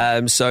name is.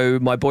 So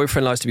my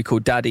boyfriend likes to be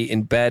called daddy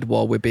in bed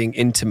while we're being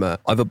intimate.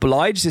 I've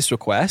obliged this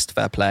request,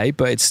 fair play,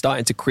 but it's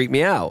starting to creep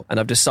me out. And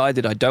I've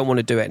decided I don't want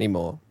to do it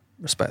anymore.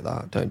 Respect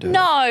that. Don't do it.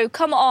 No,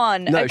 come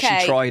on. No, okay.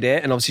 she tried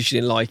it and obviously she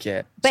didn't like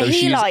it. But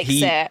he likes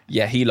it.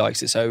 Yeah, he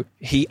likes it. So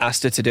he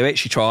asked her to do it.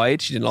 She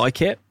tried. She didn't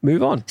like it.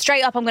 Move on.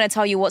 Straight up, I'm going to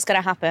tell you what's going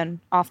to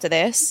happen after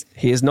this.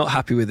 He is not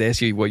happy with this.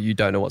 You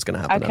don't know what's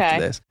going to happen Okay.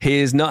 after this. He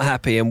is not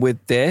happy. And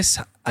with this,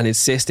 and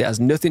insist it has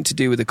nothing to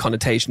do with the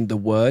connotation of the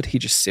word. He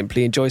just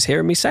simply enjoys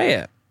hearing me say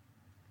it.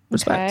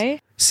 Respect. Okay.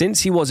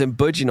 Since he wasn't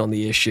budging on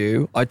the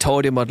issue, I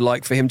told him I'd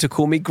like for him to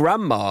call me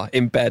grandma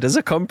in bed as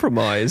a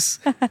compromise.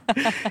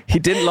 He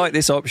didn't like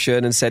this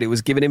option and said it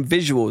was giving him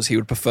visuals he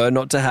would prefer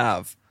not to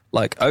have.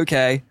 Like,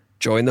 okay,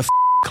 join the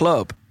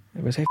club.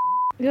 It was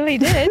Yeah, he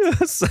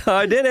did. so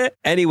I did it.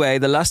 Anyway,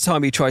 the last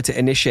time he tried to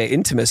initiate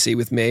intimacy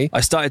with me,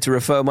 I started to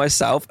refer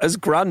myself as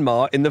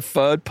grandma in the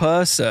third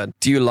person.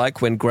 Do you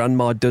like when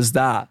grandma does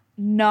that?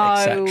 No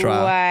Etc.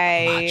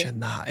 way. Imagine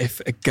that. If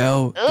a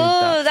girl did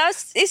Oh, that.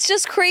 it's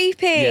just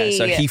creepy. Yeah,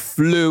 so he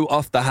flew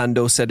off the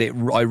handle, said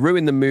I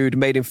ruined the mood,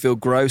 made him feel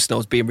gross, and I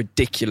was being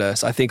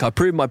ridiculous. I think I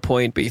proved my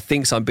point, but he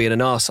thinks I'm being an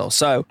arsehole.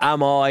 So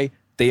am I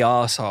the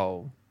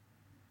arsehole?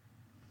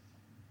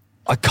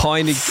 I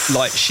kind of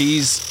like she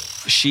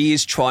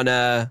is trying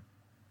to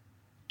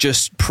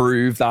just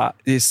prove that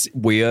it's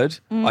weird.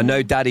 I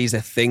know daddy's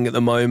a thing at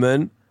the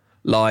moment.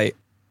 Like,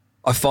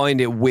 I find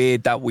it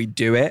weird that we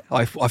do it.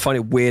 I find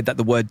it weird that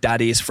the word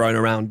daddy is thrown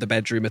around the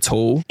bedroom at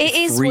all. It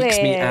is freaks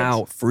me weird.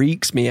 out.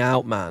 Freaks me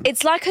out, man.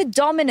 It's like a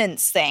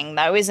dominance thing,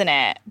 though, isn't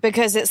it?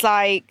 Because it's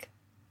like,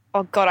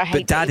 oh God, I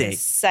hate to even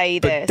say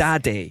this. But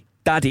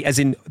daddy, as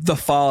in the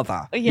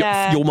father.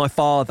 Yeah. You're my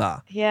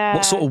father. Yeah.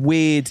 What sort of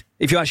weird,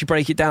 if you actually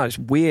break it down, it's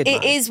weird,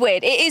 It is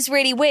weird. It is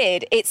really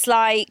weird. It's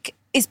like,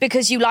 it's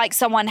because you like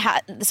someone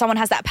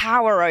has that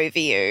power over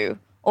you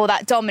or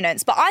that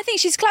dominance. But I think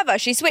she's clever.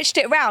 She switched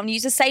it around,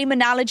 used the same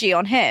analogy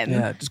on him.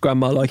 Yeah. Does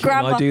grandma like it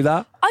when I do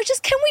that?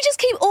 Can we just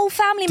keep all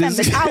family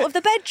members out of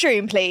the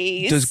bedroom,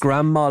 please? Does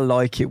grandma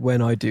like it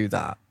when I do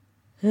that?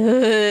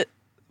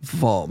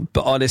 Vom.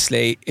 But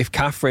honestly, if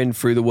Catherine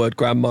threw the word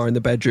grandma in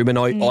the bedroom and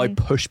I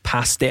pushed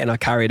past it and I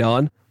carried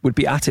on, we'd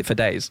be at it for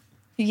days.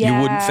 Yeah.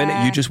 You wouldn't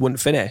finish. You just wouldn't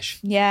finish.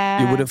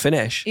 Yeah. You wouldn't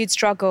finish. You'd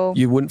struggle.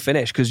 You wouldn't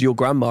finish because your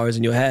grandma is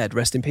in your head.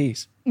 Rest in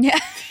peace. Yeah,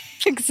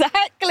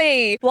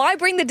 exactly. Why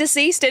bring the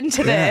deceased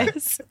into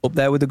this? Up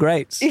there with the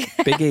greats.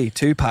 Biggie,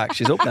 Tupac,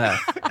 she's up there.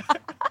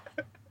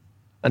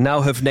 And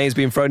now her name's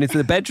being thrown into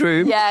the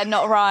bedroom. Yeah,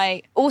 not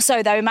right.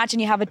 Also, though, imagine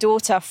you have a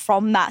daughter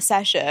from that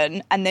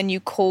session and then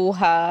you call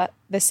her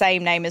the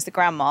same name as the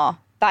grandma.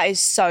 That is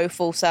so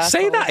full circle.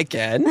 Say that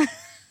again.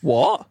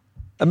 What?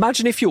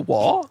 Imagine if you're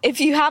what? If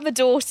you have a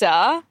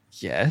daughter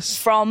Yes.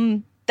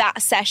 from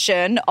that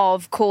session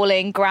of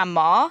calling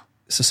grandma,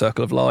 It's a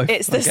circle of life.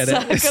 it's the I get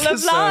circle, it. It's of,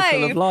 the life.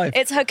 circle of life.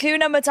 It's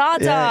Hakuna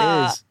Matata.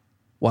 Yeah, it is.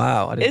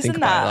 Wow, I didn't Isn't think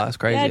about that? that. That's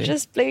crazy. Yeah, it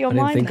just blew your I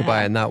didn't mind think there.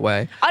 about it in that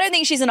way. I don't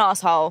think she's an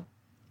asshole.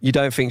 You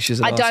don't think she's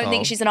an I don't arsehole?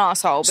 think she's an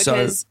asshole So-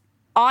 because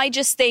I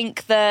just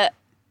think that.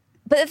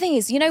 But the thing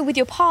is, with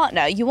your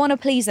partner, you want to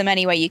please them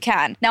any way you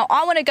can. Now,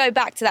 I want to go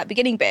back to that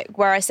beginning bit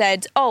where I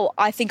said, oh,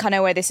 I think I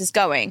know where this is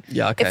going.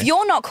 Yeah, okay. If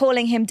you're not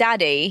calling him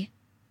daddy,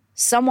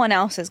 someone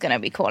else is going to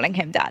be calling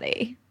him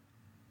daddy.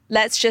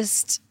 Let's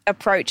just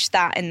approach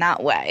that in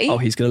that way. Oh,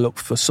 he's going to look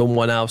for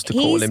someone else to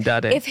call him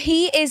daddy. If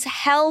he is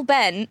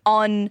hell-bent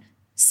on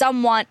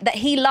someone that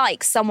he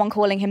likes, someone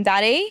calling him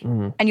daddy,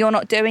 and you're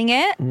not doing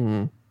it,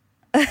 then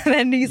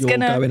You're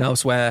going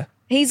elsewhere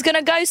he's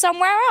gonna go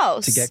somewhere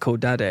else. to get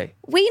called daddy.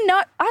 We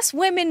know, us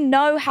women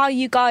know how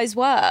you guys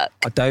work.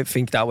 I don't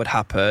think that would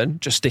happen.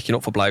 Just sticking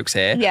up for blokes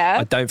here. Yeah.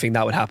 I don't think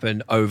that would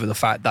happen over the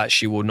fact that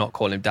she will not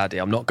call him daddy.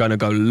 I'm not going to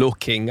go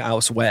looking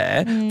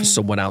elsewhere for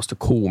someone else to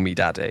call me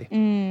daddy.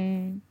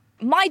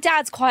 My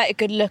dad's quite a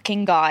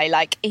good-looking guy.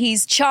 Like,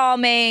 he's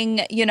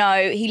charming,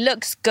 he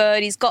looks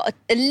good. He's got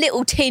a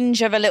little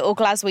tinge of a little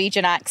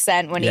Glaswegian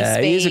accent when he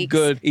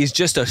speaks. He's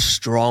just a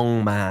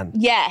strong man.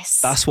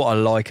 Yes. That's what I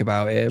like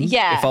about him.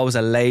 Yeah. If I was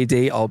a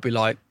lady, I'll be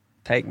like,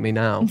 take me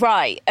now.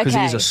 right. Okay. Because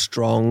he's a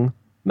strong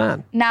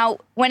man. Now,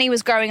 when he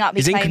was growing up,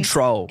 He's in claims-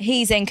 control.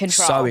 He's in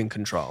control. So in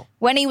control.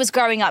 When he was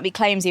growing up, he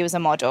claims he was a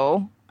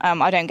model.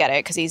 I don't get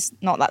it because he's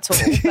not that tall.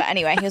 But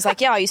anyway, he was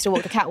like, yeah, I used to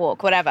walk the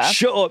catwalk, whatever.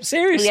 Shut up,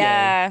 seriously?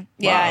 Yeah,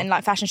 Wow. in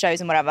like fashion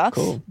shows and whatever.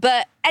 Cool.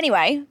 But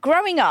anyway,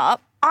 growing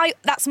up,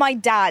 that's my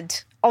dad.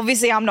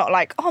 Obviously, I'm not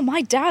like, oh,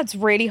 my dad's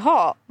really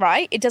hot,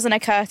 right? It doesn't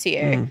occur to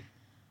you.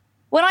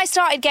 When I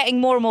started getting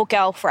more and more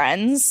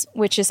girlfriends,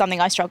 which is something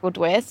I struggled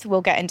with,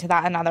 we'll get into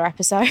that another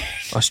episode.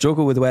 I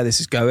struggle with where this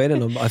is going,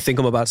 and I think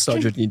I'm about to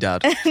start judging your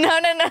dad. No.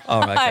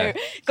 Oh, okay.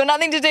 Got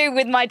nothing to do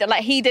with my dad.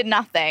 Like, he did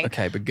nothing.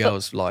 Okay, but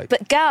girls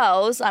But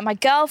girls, like my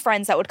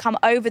girlfriends that would come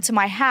over to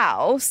my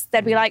house,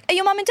 they'd be like, are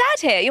your mum and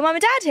dad here? Your mum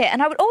and dad here?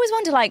 And I would always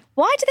wonder, like,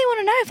 why do they want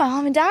to know if my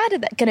mum and dad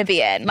are going to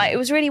be in? Like, it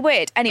was really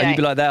weird. Anyway. And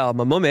you'd be like, there,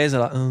 my mum is. I'm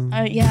like, oh.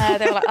 Oh, yeah,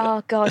 they were like,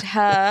 oh, God,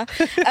 her.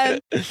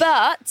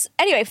 But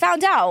anyway,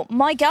 found out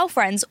my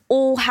girlfriends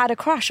all had a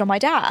crush on my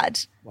dad.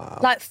 Wow.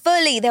 Like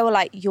fully, they were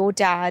like, your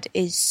dad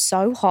is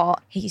so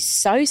hot. He's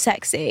so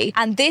sexy.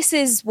 And this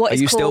is what Are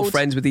is you called... still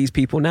friends with these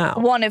people now?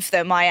 One of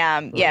them I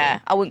am, yeah.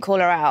 I wouldn't call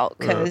her out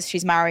because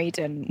she's married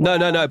and... No,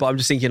 but I'm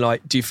just thinking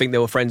like, do you think they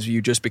were friends with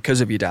you just because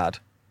of your dad?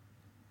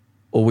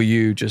 Or were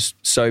you just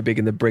so big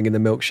in the bringing the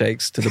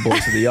milkshakes to the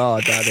boys of the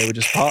yard that they were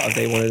just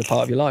they wanted a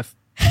part of your life?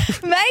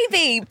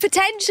 Maybe,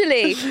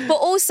 potentially. But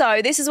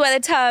also, this is where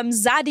the term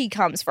zaddy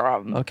comes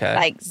from. Okay.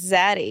 Like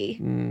zaddy.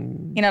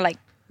 You know, like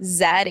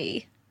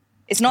zaddy.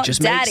 It's not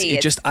daddy.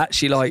 It just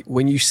actually like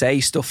when you say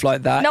stuff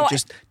like that, No, it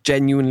just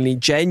genuinely,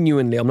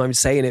 I'm not even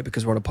saying it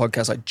because we're on a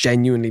podcast, like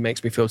genuinely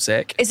makes me feel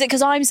sick. Is it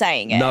because I'm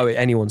saying it? No,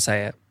 anyone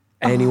say it.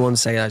 Anyone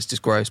say that, it's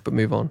just gross, but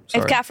move on.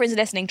 Sorry. If Catherine's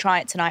listening,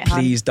 try it tonight, hun.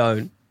 Please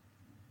don't.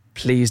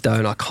 Please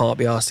don't. I can't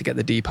be asked to get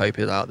the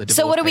depot out. The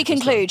So what do we divorce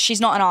papers conclude? done. She's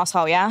not an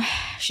asshole, yeah?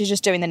 She's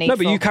just doing the needful.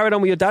 No, but you carried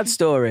on with your dad's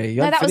story.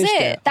 No, that was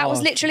it. That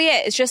was literally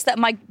it. It's just that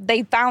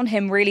they found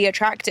him really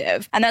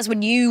attractive. And that's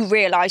when you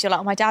realise, you're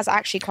like, oh, my dad's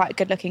actually quite a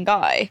good-looking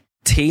guy.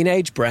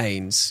 Teenage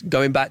brains,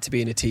 going back to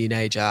being a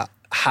teenager,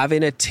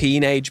 having a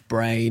teenage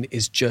brain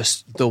is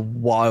just the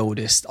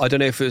wildest. I don't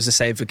know if it was the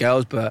same for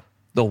girls, but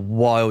the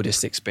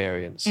wildest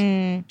experience.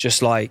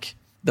 Just like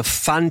the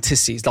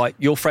fantasies, like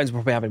your friends were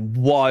probably having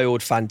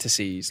wild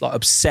fantasies, like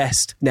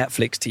obsessed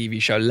Netflix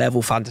TV show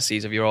level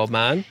fantasies of your old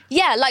man.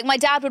 Yeah, like my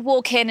dad would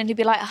walk in and he'd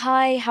be like,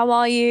 hi, how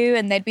are you?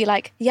 And they'd be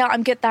like, yeah,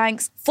 I'm good,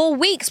 thanks. For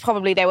weeks,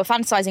 probably, they were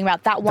fantasizing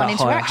about that one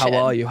interaction.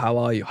 How are you? How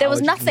are you? There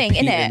was nothing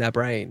in it. In their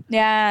brain.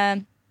 Yeah.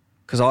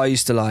 Because I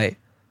used to like,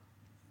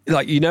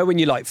 you know, when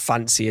you like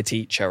fancy a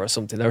teacher or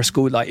something, they're a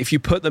school, like if you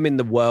put them in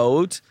the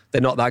world,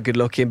 they're not that good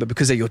looking, but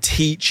because they're your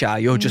teacher,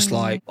 you're just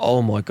like,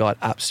 oh my God,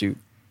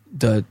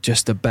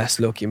 just the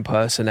best looking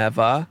person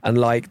ever. And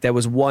like there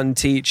was one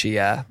teacher,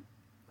 yeah,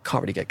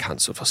 can't really get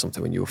cancelled for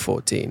something when you were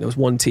 14. There was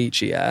one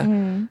teacher,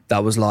 yeah,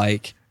 that was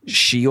like,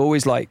 she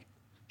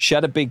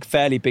had a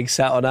fairly big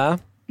set on her.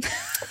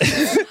 How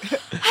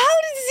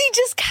does he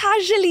just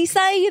casually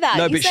say that?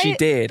 No, but she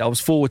did. I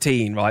was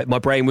 14, right? My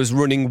brain was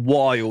running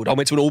wild. I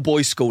went to an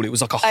all-boys school. It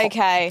was like a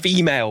hot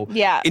female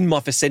in my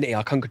vicinity.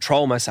 I couldn't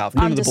control myself.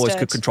 None of the boys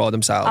could control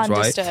themselves,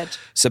 right?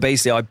 So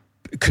basically,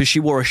 because she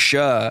wore a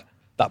shirt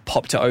that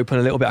popped it open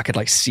a little bit, I could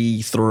like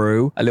see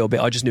through a little bit.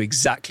 I just knew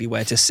exactly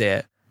where to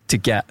sit to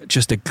get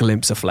just a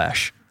glimpse of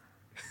flesh.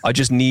 I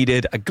just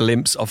needed a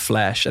glimpse of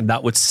flesh, and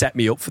that would set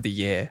me up for the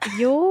year.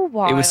 You're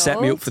wild. It would set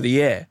me up for the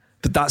year.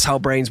 But that's how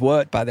brains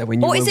worked back then.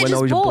 When I was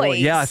a boy.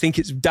 Yeah, I think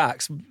it's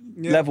Dax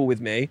level with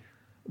me.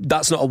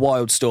 That's not a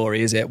wild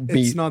story, is it?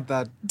 It's not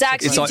that.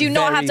 Dax, you do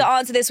not have to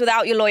answer this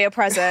without your lawyer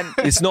present.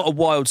 It's not a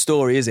wild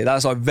story, is it?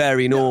 That's like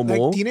very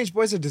normal. Like teenage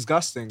boys are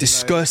disgusting.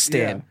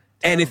 Disgusting. Like,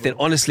 anything.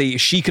 Honestly,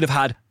 she could have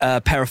had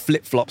a pair of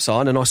flip-flops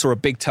on and I saw a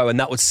big toe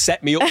and that would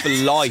set me up for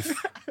life.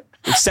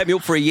 It would set me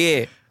up for a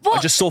year. What?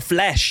 I just saw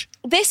flesh.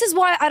 This is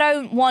why I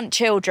don't want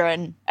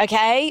children,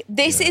 okay?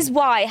 This is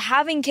why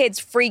having kids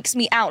freaks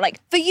me out.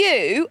 Like, for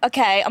you,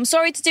 okay, I'm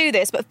sorry to do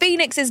this, but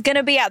Phoenix is going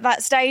to be at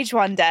that stage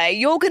one day.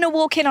 You're going to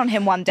walk in on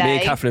him one day. Me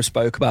and Catherine have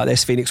spoke about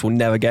this. Phoenix will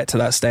never get to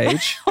that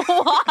stage.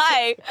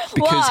 Why?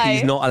 Because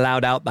he's not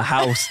allowed out the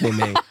house,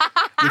 Nimmy.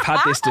 We've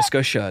had this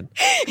discussion.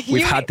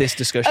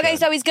 Okay,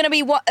 so he's going to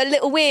be what, a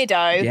little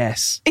weirdo?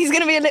 Yes. He's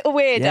going to be a little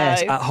weirdo?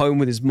 Yes, at home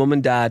with his mum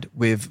and dad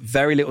with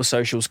very little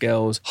social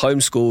skills,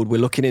 homeschooled, we're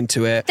looking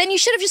into it. Then you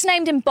should have just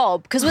named him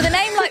Bob, because with a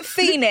name like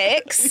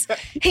Phoenix,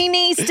 he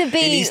needs to be...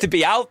 He needs to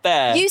be out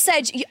there. You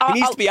said... he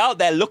needs to be out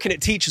there looking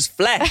at teachers'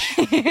 flesh.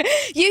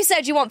 You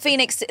said you want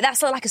Phoenix...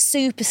 That's like a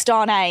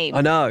superstar name.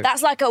 I know.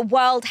 That's like a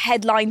world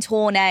headline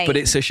tour name. But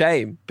it's a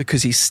shame,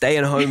 because he's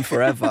staying home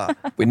forever.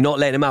 We're not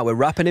letting him out. We're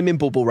wrapping him in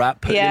bubble wrap,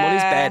 putting him on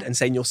his bed and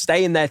saying, you're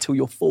staying there till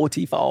you're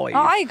 45. Oh,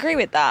 I agree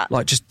with that.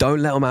 Like, just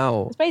don't let him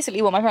out. It's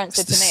basically what my parents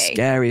did to me. It's the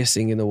scariest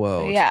thing in the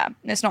world. Yeah,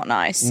 it's not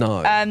nice.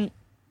 No.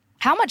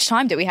 How much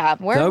time do we have?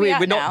 Where are we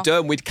at we're now? not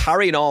done. We're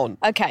carrying on.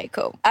 Okay,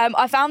 cool.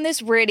 I found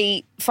this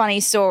really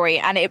funny story,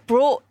 and it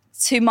brought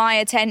to my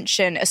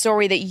attention a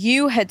story that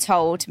you had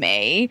told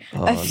me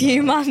a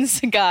few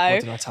months ago.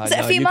 What did I tell you? Was it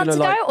a few months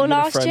ago or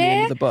last throw me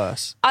year? under the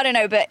bus? I don't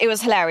know, but it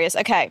was hilarious.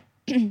 Okay.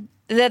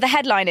 The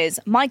headline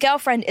is, my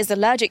girlfriend is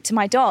allergic to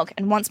my dog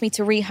and wants me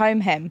to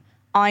rehome him.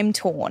 I'm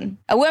torn.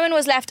 A woman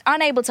was left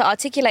unable to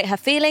articulate her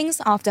feelings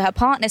after her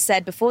partner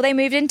said before they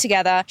moved in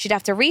together, she'd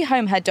have to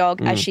rehome her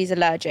dog as she's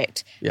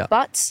allergic. Yeah.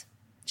 But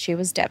she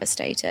was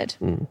devastated.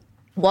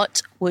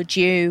 What would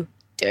you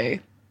do?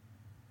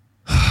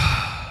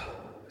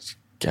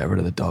 Get rid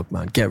of the dog,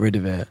 man. Get rid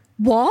of it.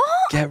 What?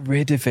 Get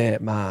rid of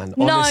it, man.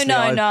 No, Honestly,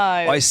 no.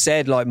 I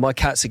said, like, my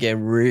cats are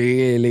getting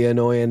really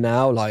annoying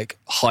now, like,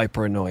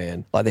 hyper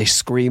annoying. Like, they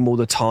scream all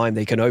the time.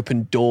 They can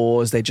open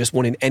doors. They just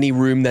want in any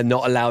room they're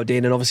not allowed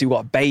in. And obviously, we've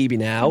got a baby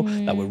now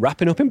that we're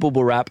wrapping up in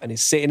bubble wrap and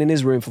is sitting in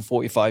his room for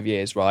 45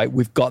 years, right?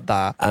 We've got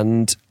that.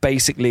 And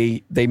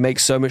basically, they make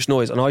so much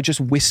noise. And I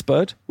just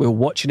whispered. We were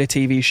watching a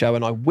TV show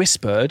and I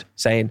whispered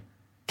saying,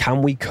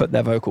 can we cut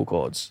their vocal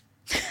cords?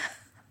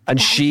 And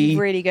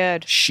really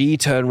good. She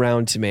turned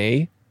round to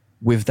me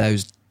with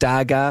those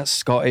dagger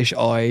Scottish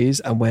eyes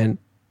and went,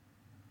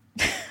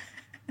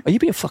 are you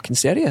being fucking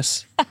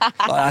serious? Like,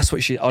 that's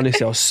what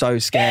honestly, I was so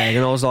scared.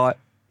 And I was like,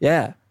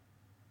 yeah.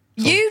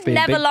 You've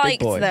never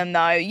liked boy. them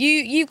though.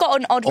 You've got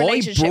an odd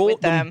relationship I brought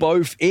with them.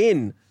 both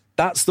in.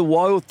 That's the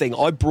wild thing.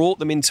 I brought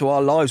them into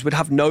our lives. We'd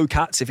have no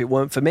cats if it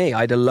weren't for me.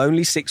 I had a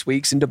lonely 6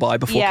 weeks in Dubai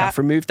before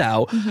Catherine moved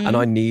out, and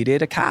I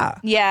needed a cat.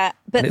 Yeah,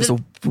 but it's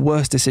the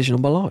worst decision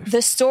of my life.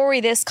 The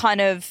story this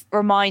kind of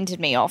reminded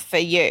me of for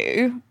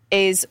you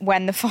is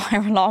when the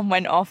fire alarm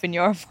went off in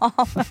your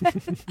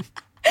apartment.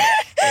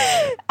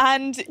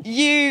 And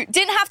you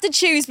didn't have to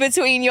choose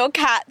between your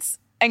cats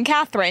and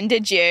Catherine,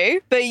 did you?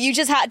 But you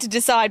just had to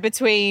decide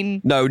between...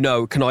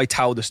 No. Can I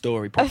tell the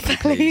story properly,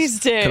 Please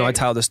do. Can I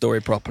tell the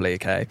story properly,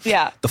 okay?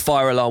 Yeah. The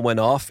fire alarm went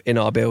off in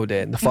our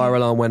building. The fire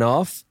alarm went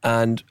off,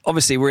 and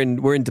obviously we're in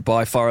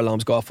Dubai. Fire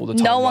alarms go off all the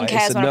time. No one right?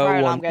 cares when a fire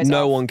alarm goes off.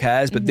 No one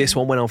cares, but this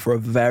one went on for a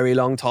very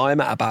long time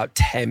at about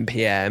 10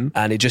 p.m.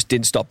 and it just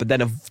didn't stop. But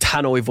then a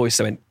tannoy voice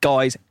went,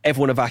 guys,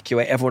 everyone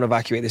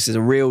evacuate. This is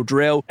a real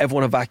drill.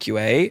 Everyone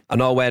evacuate.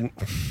 And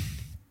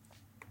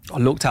I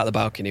looked out the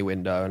balcony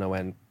window and I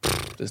went,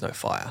 there's no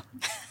fire.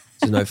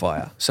 There's no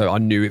fire. So I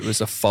knew it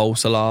was a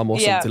false alarm or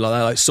something like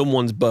that. Like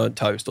someone's burnt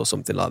toast or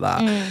something like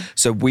that.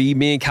 So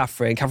me and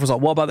Catherine was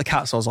like, what about the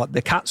cats? I was like,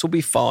 the cats will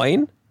be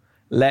fine.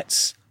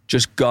 Let's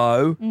just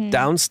go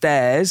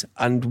downstairs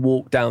and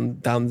walk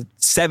down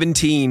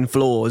 17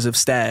 floors of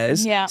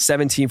stairs. Yeah.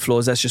 17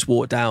 floors, let's just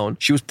walk down.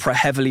 She was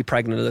heavily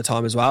pregnant at the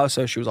time as well.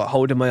 So she was like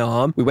holding my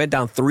arm. We went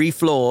down 3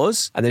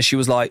 floors and then she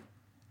was like,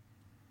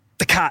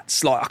 the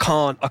cats, like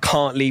I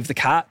can't leave the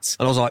cats.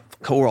 And I was like,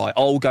 all right,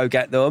 I'll go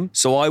get them.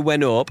 So I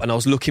went up and I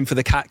was looking for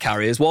the cat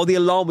carriers. While the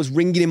alarm was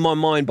ringing in my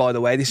mind, by the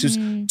way, this was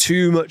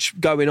too much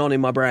going on in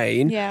my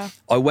brain. Yeah.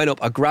 I went up,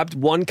 I grabbed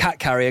one cat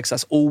carrier because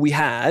that's all we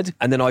had.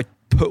 And then I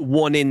put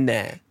one in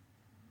there.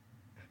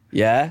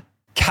 Yeah.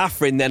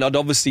 Catherine then, I'd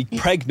obviously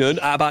pregnant,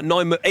 at about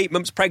 8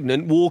 months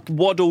pregnant,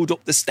 waddled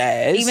up the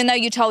stairs. Even though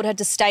you told her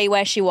to stay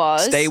where she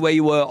was. Stay where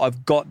you were,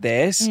 I've got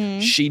this.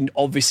 She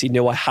obviously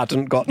knew I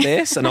hadn't got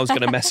this and I was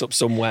going to mess up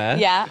somewhere.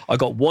 Yeah. I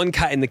got one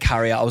cat in the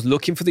carrier. I was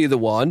looking for the other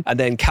one. And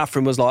then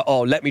Catherine was like,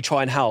 oh, let me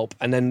try and help.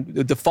 And then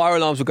the fire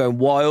alarms were going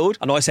wild.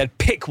 And I said,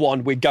 pick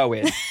one, we're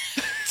going.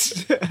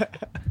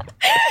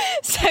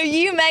 So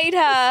you made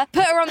her,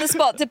 put her on the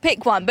spot to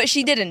pick one, but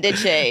she didn't, did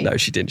she? No,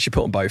 she didn't. She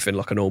put them both in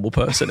like a normal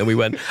person. And we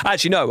went,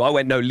 actually, no, I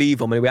went, no, leave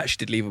them. And we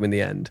actually did leave them in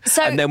the end.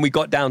 And then we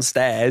got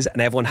downstairs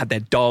and everyone had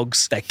their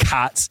dogs, their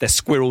cats, their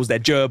squirrels, their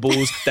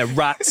gerbils, their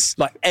rats,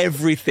 like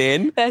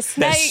everything. Their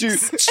snakes.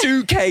 Their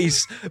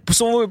suitcase.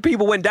 Some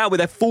people went down with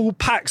their full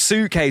packed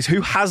suitcase.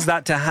 Who has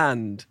that to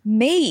hand?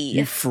 Me.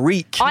 You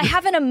freak. I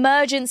have an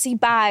emergency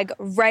bag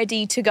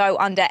ready to go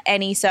under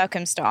any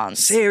circumstance.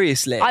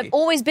 Seriously? I've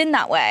always been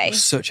that way.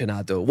 Such an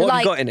adult. What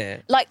have you got in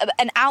it? Like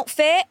an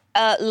outfit,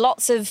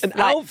 lots of...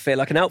 outfit,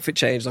 like an outfit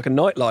change, like a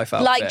nightlife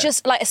outfit. Like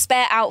just like a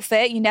spare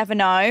outfit, you never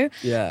know.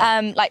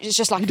 Yeah. Like it's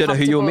just like you don't know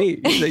who you'll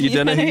meet. You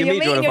don't know who you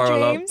meet during a fire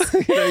alarm.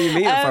 You know who you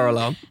meet at a fire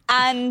alarm.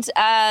 And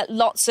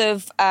lots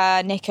of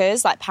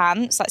knickers, like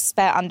pants, like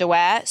spare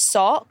underwear,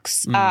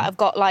 socks. I've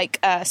got like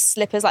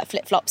slippers, like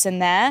flip-flops in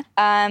there.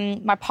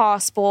 My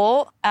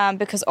passport,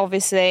 because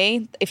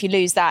obviously if you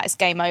lose that, it's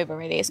game over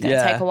really. It's going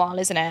to take a while,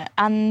 isn't it?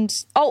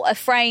 And, a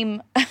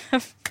frame...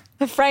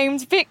 a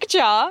framed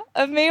picture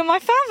of me and my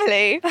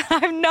family. I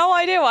have no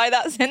idea why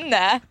that's in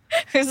there.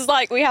 It's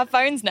like we have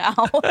phones now.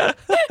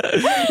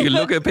 You can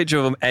look at a picture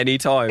of them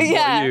anytime.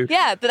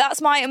 Yeah, but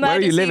that's my emergency. Where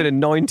are you living in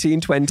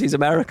 1920s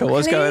America?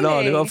 What's going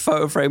on? You've got a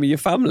photo frame of your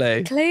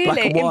family.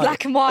 Clearly, in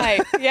black and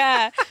white.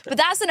 Yeah. But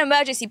that's an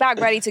emergency bag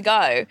ready to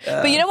go.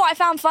 Yeah. But you know what I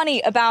found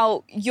funny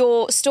about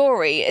your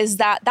story is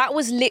that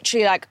was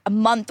literally like a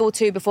month or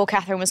two before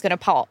Catherine was going to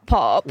pop.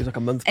 It was like a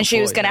month and before, she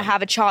was going to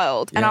have a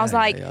child. And I was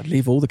like... I'd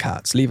leave all the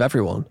cats. Leave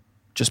everyone.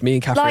 Just me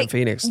and Catherine and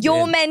Phoenix.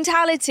 Your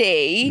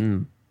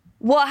mentality...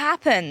 What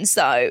happens,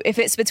 though, if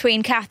it's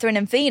between Catherine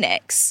and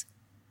Phoenix?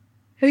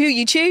 Who are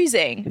you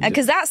choosing?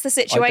 Because that's the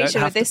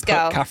situation with this girl. I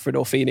don't have to put Catherine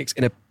or Phoenix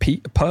in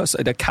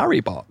a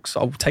carry box.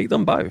 I'll take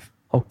them both.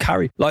 I'll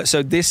carry.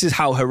 So this is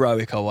how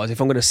heroic I was.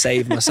 If I'm going to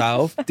save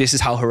myself, this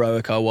is how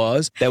heroic I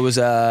was. There was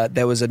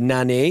a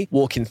nanny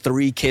walking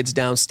 3 kids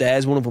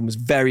downstairs. One of them was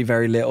very,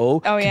 very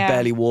little. Could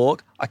barely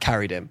walk. I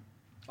carried him.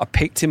 I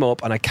picked him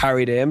up and I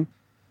carried him.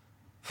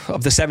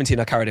 Of the 17,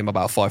 I carried him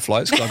about 5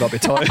 flights because I got a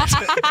bit tired.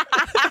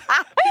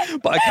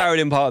 But I carried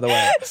him part of the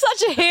way.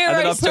 Such a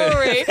hero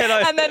story.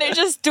 And then it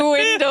just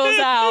dwindles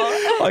out.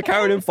 I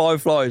carried him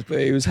 5 flights, but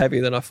he was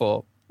heavier than I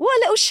thought. What a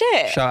little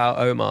shit. Shout out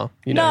Omar.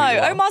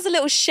 Omar's a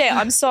little shit.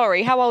 I'm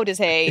sorry. How old is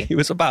he? He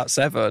was about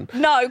 7.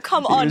 No,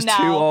 come on now.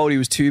 He was too old. He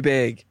was too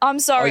big. I'm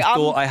sorry. I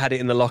thought I had it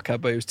in the locker,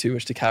 but it was too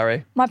much to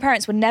carry. My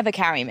parents would never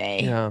carry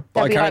me. Yeah.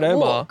 But I carried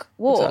Omar.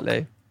 Walk.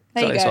 Exactly.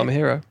 There you go. So I'm a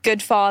hero.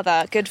 Good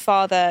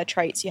father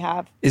traits you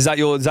have. Is that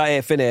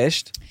it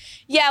finished?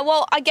 Yeah,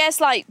 well, I guess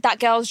like that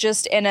girl's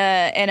just in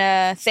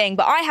a thing,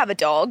 but I have a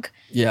dog.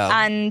 Yeah.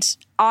 And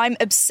I'm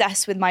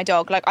obsessed with my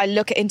dog. Like, I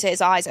look into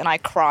his eyes and I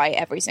cry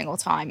every single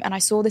time. And I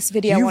saw this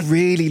video. You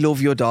really love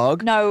your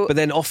dog? No. But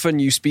then often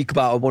you speak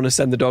about, I want to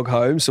send the dog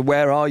home. So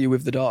where are you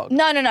with the dog?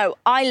 No.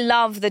 I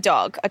love the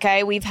dog,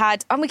 okay? We've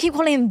had, and we keep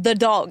calling him the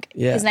dog.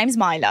 Yeah. His name's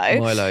Milo.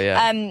 Milo,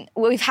 yeah.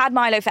 We've had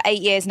Milo for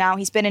 8 years now.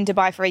 He's been in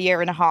Dubai for 1.5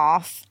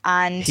 years.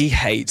 And he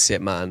hates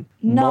it, man.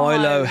 No.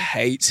 Milo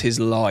hates his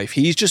life.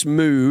 He's just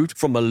moved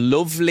from a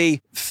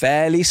lovely,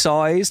 fairly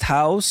sized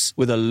house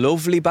with a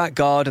lovely back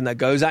garden that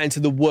goes out into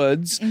the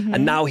woods,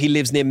 and now he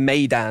lives near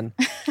Maidan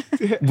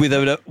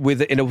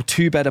in a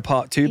two-bed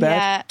apartment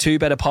balcony.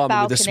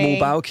 with a small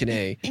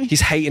balcony.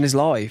 He's hating his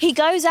life. He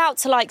goes out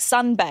to like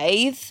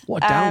sunbathe.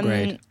 What a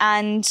downgrade.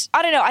 And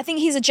I don't know, I think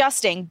he's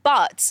adjusting,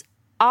 but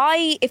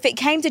if it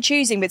came to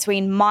choosing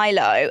between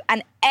Milo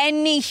and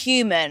any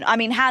human, I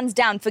mean, hands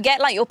down, forget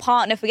like your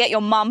partner, forget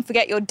your mum,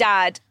 forget your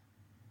dad,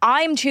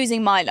 I'm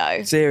choosing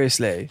Milo.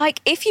 Seriously?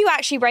 Like, if you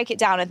actually break it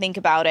down and think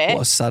about it.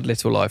 What a sad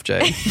little life,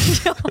 Jane.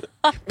 Pick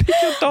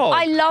your dog.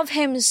 I love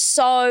him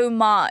so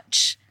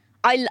much.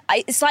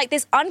 It's like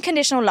this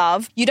unconditional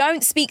love. You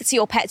don't speak to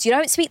your pets. You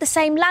don't speak the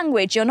same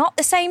language. You're not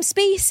the same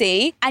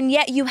species. And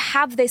yet you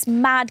have this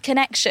mad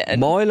connection.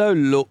 Milo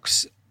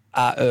looks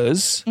at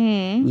us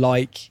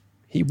like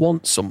he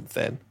wants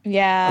something.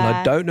 Yeah. And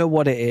I don't know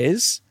what it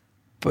is,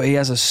 but he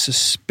has a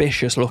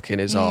suspicious look in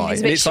his eye.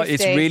 He's a And bit it's like,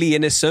 it's shifty. really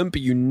innocent,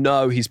 but you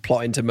know he's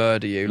plotting to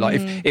murder you. Like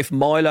if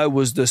Milo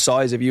was the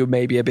size of you,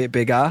 maybe a bit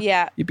bigger,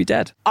 you'd be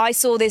dead. I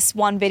saw this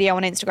one video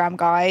on Instagram,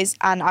 guys,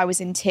 and I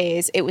was in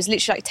tears. It was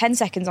literally like 10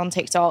 seconds on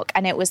TikTok,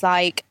 and it was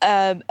like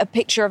a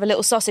picture of a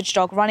little sausage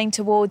dog running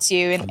towards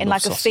you in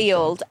like a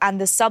field, and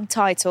the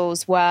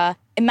subtitles were,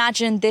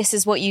 "Imagine this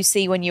is what you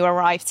see when you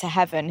arrive to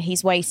heaven.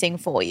 He's waiting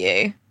for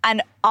you."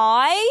 And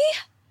I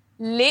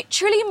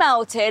literally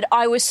melted.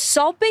 I was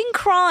sobbing,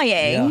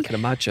 crying. Yeah, I can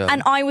imagine.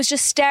 And I was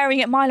just staring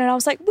at Milo, and I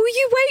was like, "Will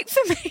you wait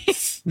for me?"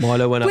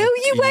 Milo went, "Will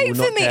you wait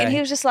for me?" care. And he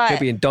was just like, he'll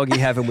be in doggy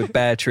heaven with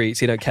bear treats.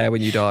 He don't care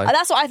when you die. And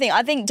that's what I think.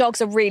 I think dogs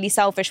are really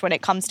selfish when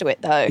it comes to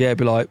it, though. Yeah,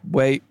 be like,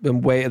 wait at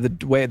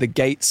the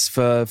gates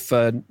for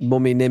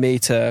Mummy Nimmy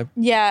to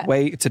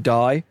wait to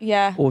die.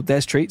 Yeah. Or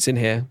there's treats in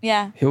here.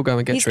 Yeah. He'll go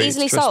and get He's treats.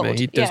 easily Trust me, sold.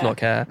 he does not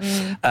care.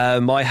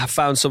 I have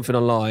found something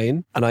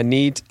online, and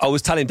I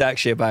was telling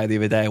Dakshi about it the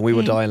other day, and we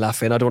were dying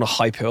laughing. I don't want to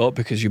hype it up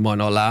because you might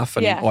not laugh,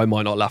 and I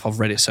might not laugh. I've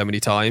read it so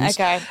many times.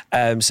 Okay.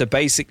 So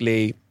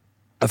basically,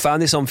 I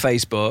found this on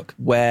Facebook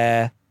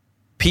where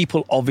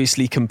people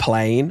obviously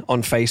complain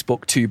on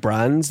Facebook to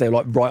brands. They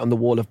like write on the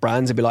wall of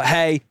brands and be like,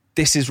 "Hey,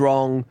 this is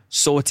wrong,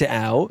 sort it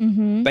out."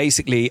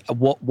 Basically,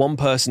 what one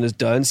person has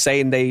done,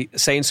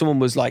 saying someone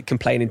was like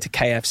complaining to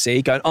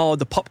KFC, going, "Oh,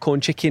 the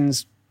popcorn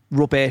chicken's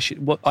rubbish.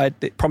 What I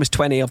promised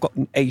 20, I've got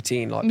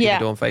 18," like people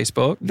do on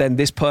Facebook. Then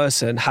this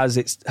person has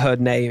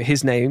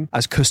his name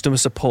as customer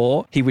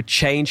support. He would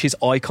change his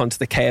icon to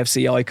the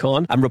KFC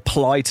icon and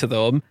reply to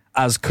them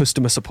as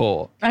customer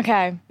support.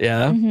 Okay.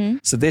 Yeah.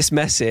 So this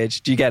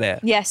message, do you get it?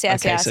 Yes. Okay,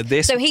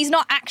 yes. So he's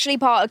not actually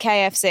part of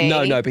KFC.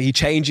 No, but he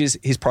changes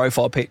his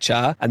profile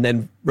picture and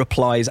then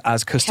replies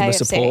as customer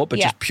KFC, support, but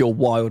just pure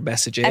wild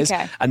messages.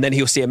 Okay. And then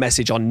he'll see a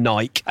message on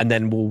Nike, and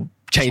then we'll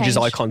change his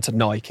icon to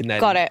Nike, and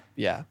then got it.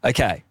 Yeah.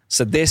 Okay.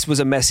 So this was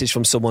a message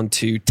from someone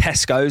to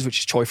Tesco's, which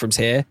is Choi from's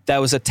here.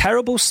 "There was a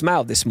terrible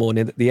smell this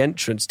morning at the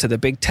entrance to the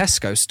big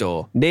Tesco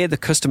store, near the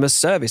customer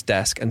service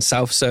desk and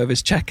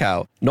self-service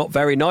checkout. Not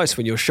very nice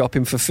when you're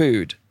shopping for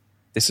food."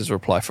 This is a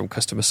reply from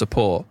customer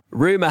support.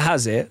 "Rumour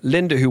has it,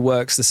 Linda, who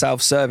works the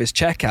self-service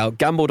checkout,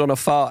 gambled on a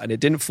fart and it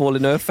didn't fall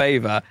in her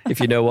favour, if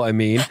you know what I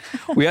mean.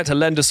 We had to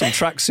lend her some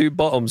tracksuit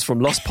bottoms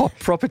from lost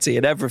property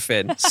and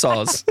everything.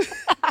 Soz."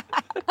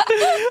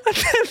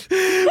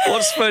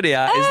 What's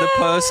funnier is the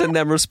person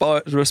then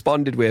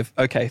responded with,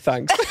 "Okay,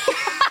 thanks."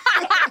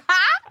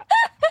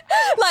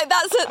 Like,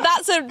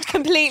 that's a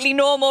completely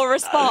normal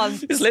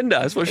response. It's Linda.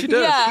 That's what she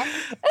does. Yeah.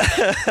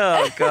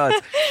 Oh, God.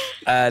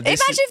 Imagine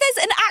if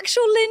there's an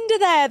actual Linda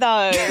there,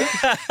 though.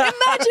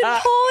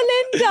 Imagine poor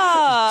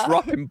Linda.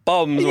 Dropping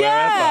bombs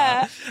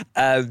wherever.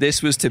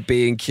 This was to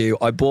B&Q.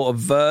 "I bought a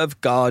Verve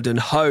Garden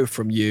hoe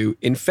from you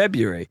in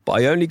February, but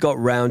I only got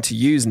round to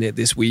using it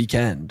this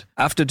weekend.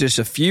 After just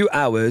a few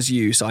hours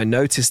use, I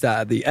noticed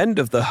that at the end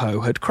of the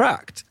hoe had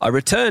cracked. I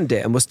returned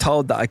it and was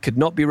told that I could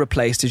not be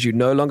replaced as you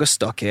no longer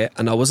stock it,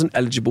 and I wasn't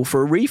eligible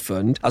for a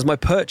refund as my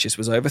purchase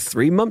was over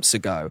 3 months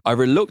ago. I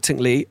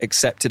reluctantly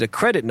accepted a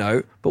credit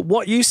note, but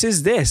what use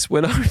is this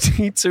when I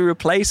need to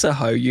replace a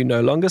hoe you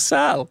no longer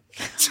sell?"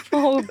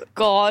 Oh,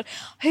 God.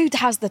 Who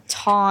has the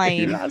time?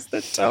 Who has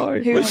the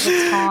time? Who has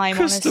the time,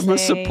 Customer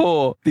honestly?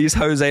 support. These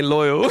hoes ain't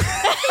loyal.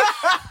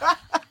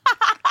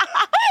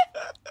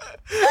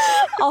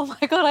 Oh,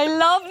 my God. I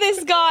love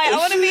this guy. I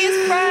want to be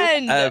his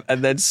friend.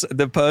 And then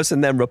the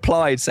person then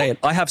replied saying,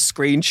 "I have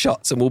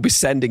screenshots and we'll be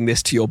sending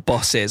this to your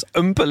bosses."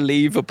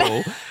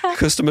 Unbelievable.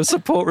 Customer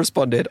support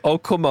responded, "Oh,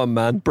 come on,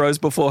 man. Bros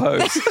before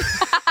hoes."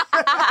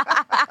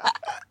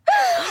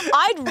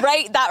 I'd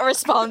rate that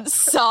response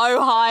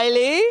so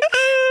highly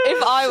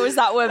if I was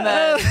that woman.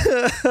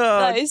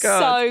 That is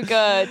so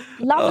good.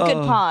 Love a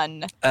good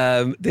pun.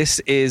 This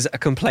is a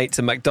complaint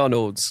to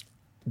McDonald's.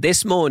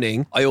 This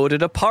morning, I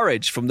ordered a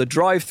porridge from the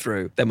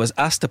drive-thru, then was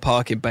asked to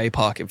park in Bay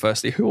Parking.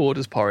 Firstly, who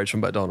orders porridge from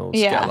McDonald's?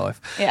 Get a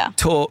life. Yeah.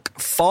 Took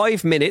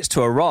 5 minutes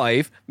to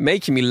arrive,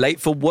 making me late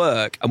for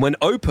work. And when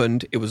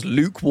opened, it was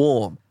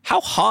lukewarm. How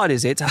hard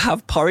is it to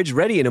have porridge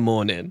ready in the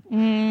morning?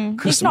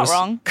 He's not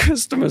wrong.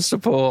 Customer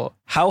support.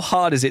 How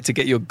hard is it to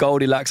get your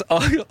Goldilocks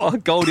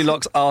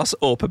arse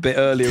up a bit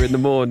earlier in the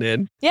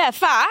morning? Yeah,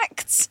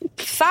 facts.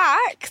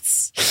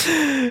 Facts.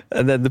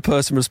 And then the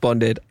person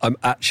responded, I'm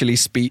actually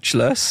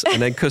speechless.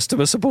 And then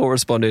customer support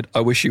responded,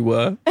 I wish you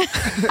were.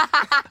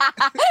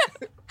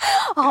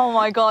 Oh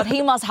my God,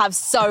 he must have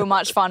so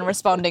much fun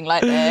responding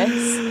like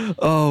this.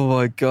 Oh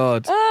my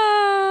God.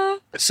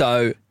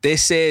 So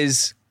this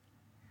is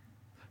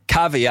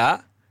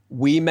caveat.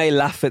 We may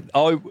laugh at,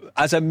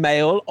 as a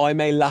male, I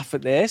may laugh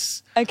at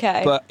this.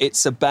 Okay. But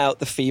it's about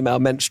the female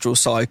menstrual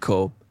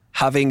cycle.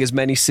 Having as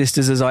many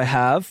sisters as I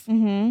have,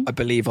 I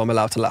believe I'm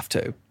allowed to laugh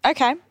too.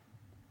 Okay.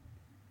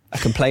 A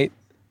complaint.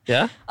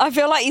 Yeah? I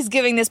feel like he's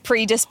giving this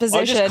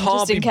predisposition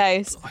just in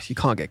case. Oh, you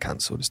can't get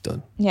cancelled, it's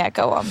done. Yeah,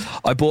 go on.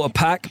 I bought a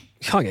pack.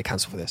 You can't get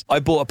cancelled for this. I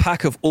bought a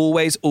pack of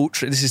Always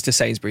Ultra. This is to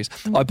Sainsbury's.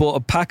 I bought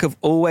a pack of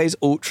Always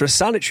Ultra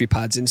sanitary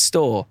pads in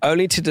store,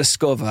 only to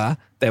discover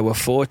there were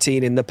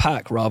 14 in the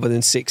pack rather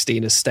than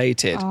 16 as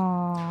stated.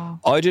 Oh.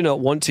 I do not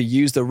want to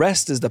use the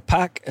rest as the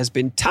pack has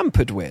been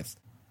tampered with.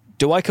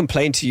 Do I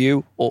complain to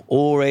you or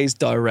always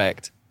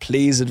direct?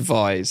 Please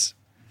advise.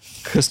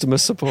 Customer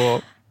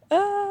support.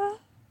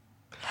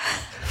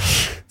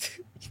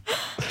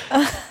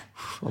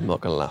 I'm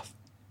not going to laugh.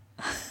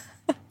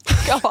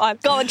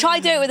 Go on, try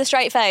do it with a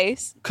straight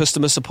face.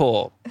 Customer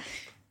support.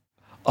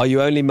 Are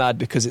you only mad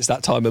because it's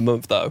that time of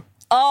month though?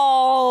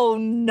 Oh,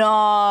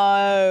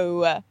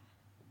 no.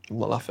 I'm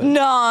not laughing.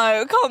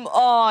 No, come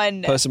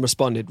on. Person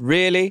responded,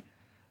 really?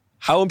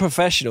 How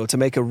unprofessional to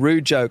make a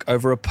rude joke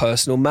over a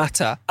personal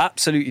matter.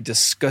 Absolutely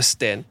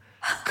disgusting.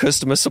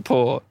 Customer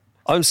support.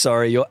 I'm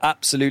sorry, you're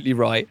absolutely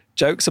right.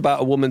 Jokes about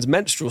a woman's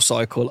menstrual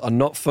cycle are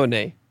not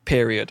funny.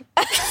 Period.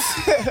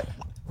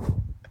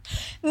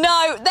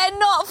 No, they're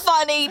not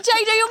funny. JJ,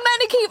 you're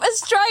meant to keep a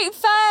straight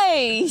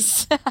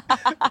face.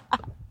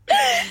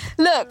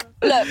 Look.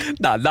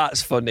 Nah,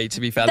 that's funny,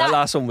 to be fair. That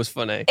last one was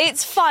funny.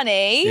 It's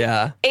funny.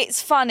 Yeah.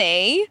 It's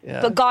funny.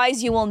 Yeah. But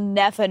guys, you will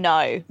never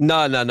know. No.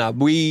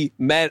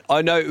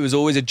 I know it was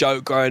always a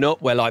joke growing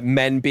up where like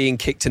men being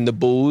kicked in the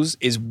balls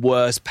is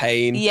worse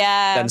pain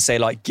than say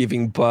like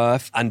giving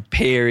birth and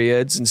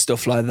periods and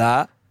stuff like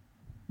that.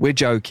 We're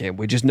joking.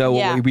 We just know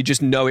we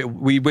just know it.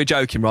 We're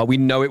joking, right? We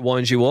know it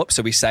winds you up,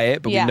 so we say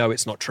it, but we know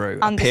it's not true.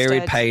 Understood.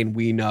 Period pain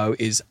we know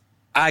is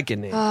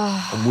agony.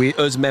 And we,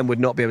 as men, would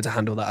not be able to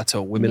handle that at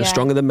all. Women are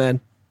stronger than men.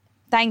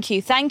 Thank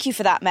you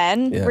for that,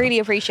 men. Yeah. Really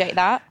appreciate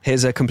that.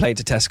 Here's a complaint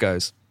to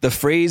Tesco's. The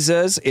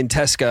freezers in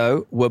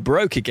Tesco were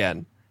broke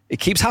again. It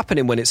keeps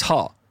happening when it's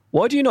hot.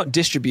 Why do you not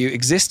distribute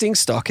existing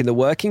stock in the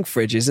working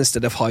fridges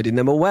instead of hiding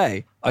them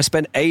away? I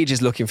spent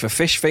ages looking for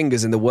fish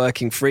fingers in the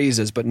working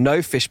freezers, but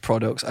no fish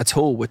products at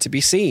all were to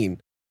be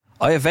seen.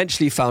 I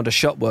eventually found a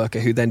shop worker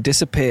who then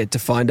disappeared to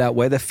find out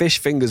where the fish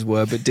fingers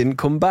were but didn't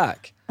come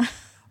back.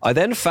 I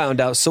then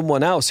found out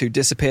someone else who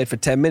disappeared for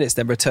 10 minutes,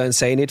 then returned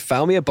saying he'd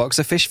found me a box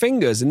of fish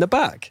fingers in the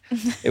back.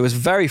 It was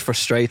very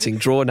frustrating,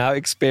 drawn out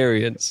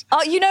experience.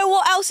 You know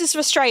what else is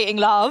frustrating,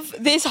 love?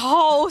 This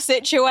whole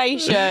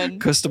situation.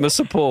 Customer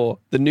support.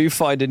 The new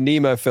Finding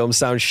Nemo film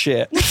sounds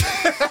shit.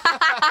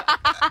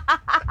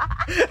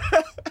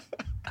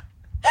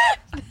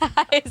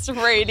 That is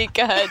really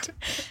good.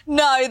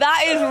 No,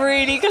 that is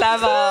really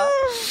clever.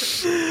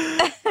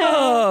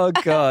 Oh,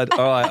 God.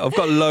 All right. I've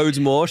got loads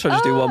more. Shall I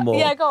just do one more?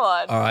 Yeah, go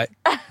on. All right.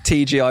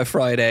 TGI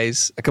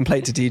Fridays. A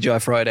complaint to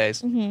TGI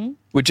Fridays.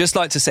 Would just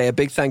like to say a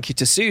big thank you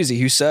to Susie,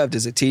 who served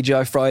us at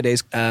TGI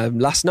Fridays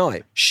last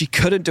night. She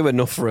couldn't do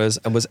enough for us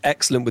and was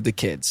excellent with the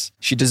kids.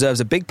 She deserves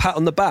a big pat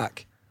on the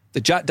back.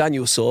 The Jack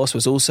Daniel's sauce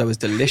was also as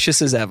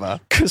delicious as ever.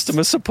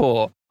 Customer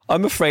support.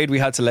 I'm afraid we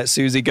had to let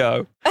Susie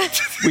go.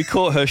 We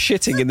caught her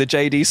shitting in the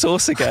JD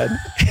sauce again.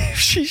 If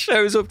she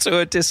shows up to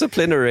her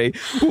disciplinary,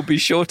 we'll be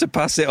sure to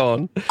pass it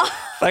on.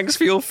 Thanks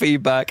for your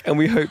feedback, and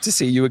we hope to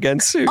see you again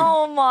soon.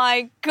 Oh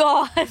my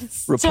God.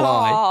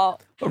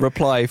 Stop. A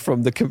reply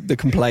from the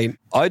complaint.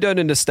 I don't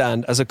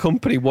understand as a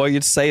company why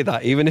you'd say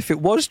that, even if it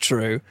was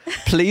true.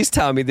 Please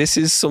tell me this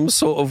is some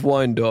sort of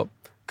wind-up.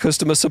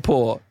 Customer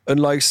support.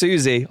 Unlike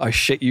Susie, I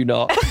shit you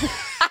not.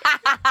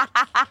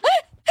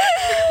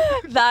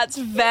 That's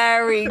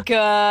very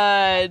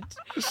good.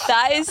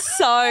 That is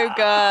so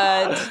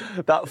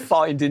good. That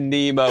Finding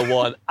Nemo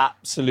one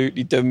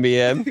absolutely done me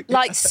in.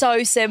 Like,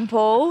 so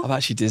simple. I'm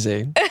actually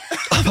dizzy.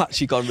 I've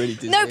actually gone really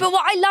dizzy. No, but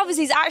what I love is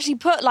he's actually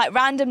put like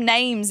random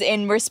names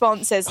in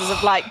responses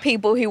of like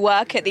people who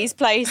work at these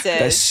places.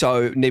 There's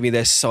so many.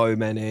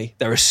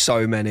 There are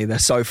so many. They're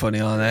so funny,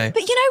 aren't they?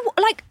 But you know,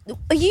 like,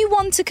 are you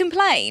one to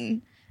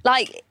complain?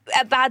 like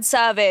a bad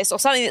service or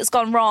something that's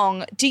gone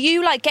wrong, do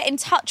you like get in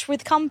touch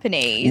with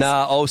companies?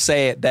 Nah, I'll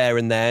say it there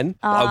and then.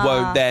 I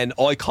won't then.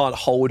 I can't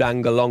hold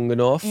anger long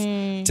enough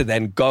to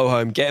then go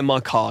home, get in my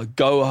car,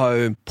 go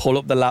home, pull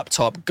up the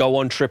laptop, go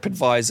on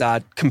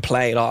TripAdvisor,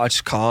 complain. I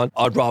just can't.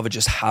 I'd rather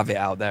just have it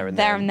out there and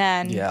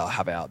then. Yeah, I'll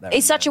have it out there.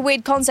 It's such a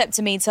weird concept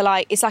to me to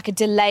like, it's like a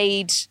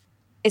delayed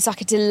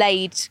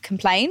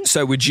complaint.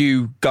 So would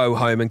you go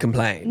home and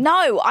complain?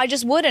 No, I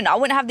just wouldn't. I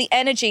wouldn't have the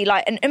energy.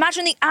 Like, and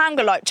imagine the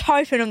anger, like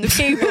typing on the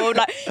keyboard.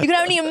 Like, you can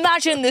only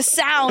imagine the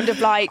sound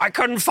of like. I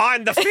couldn't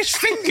find the fish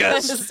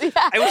fingers. Yeah.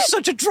 It was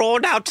such a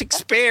drawn out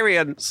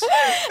experience.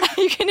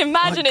 You can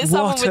imagine like, it's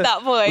someone with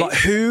that voice. Like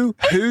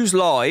whose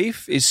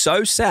life is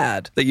so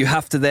sad that you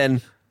have to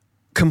then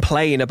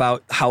complain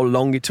about how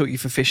long it took you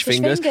for fish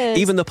fingers.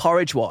 Even the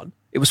porridge one.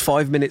 It was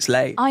 5 minutes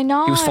late. I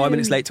know. He was 5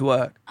 minutes late to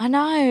work. I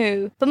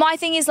know. But my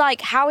thing is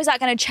like, how is that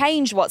going to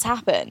change what's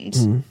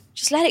happened?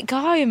 Just let it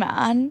go,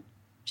 man.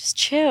 Just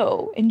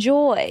chill.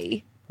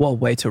 Enjoy. What a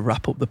way to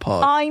wrap up the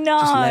pod. I know.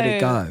 Just let it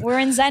go. We're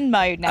in Zen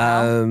mode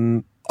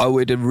now. I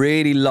would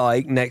really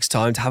like next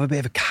time to have a bit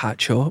of a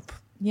catch up.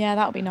 Yeah,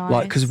 that would be nice.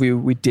 Like, because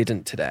we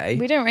didn't today.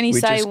 We didn't really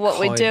say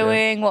what we're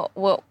doing,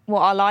 what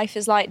our life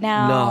is like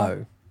now.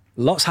 No.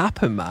 Lots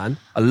happened, man.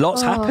 A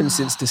lot's happened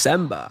since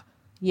December.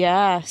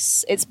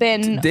 Yes, it's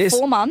been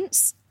 4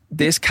 months.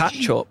 This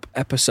catch-up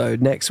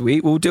episode next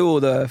week, we'll do all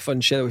the fun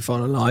shit that we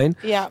find online.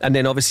 Yeah. And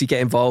then obviously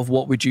get involved.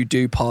 What would you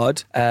do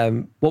pod?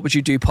 What would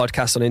you do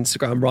podcast on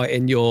Instagram? Write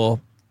in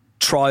your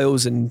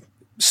trials and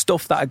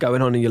stuff that are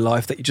going on in your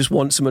life that you just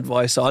want some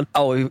advice on.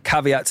 Oh,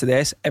 caveat to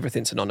this,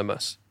 everything's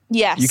anonymous.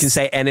 Yes. You can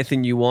say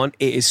anything you want.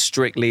 It is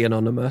strictly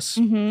anonymous.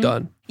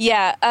 Done.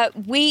 Yeah.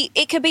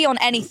 It could be on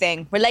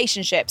anything.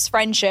 Relationships,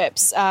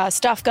 friendships,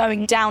 stuff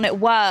going down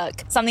at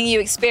work, something you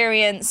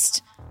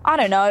experienced, I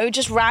don't know,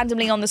 just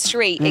randomly on the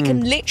street. It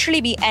can literally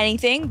be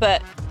anything,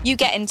 but you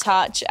get in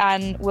touch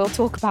and we'll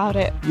talk about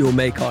it. You'll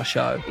make our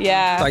show.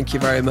 Yeah. Thank you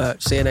very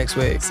much. See you next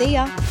week. See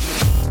ya.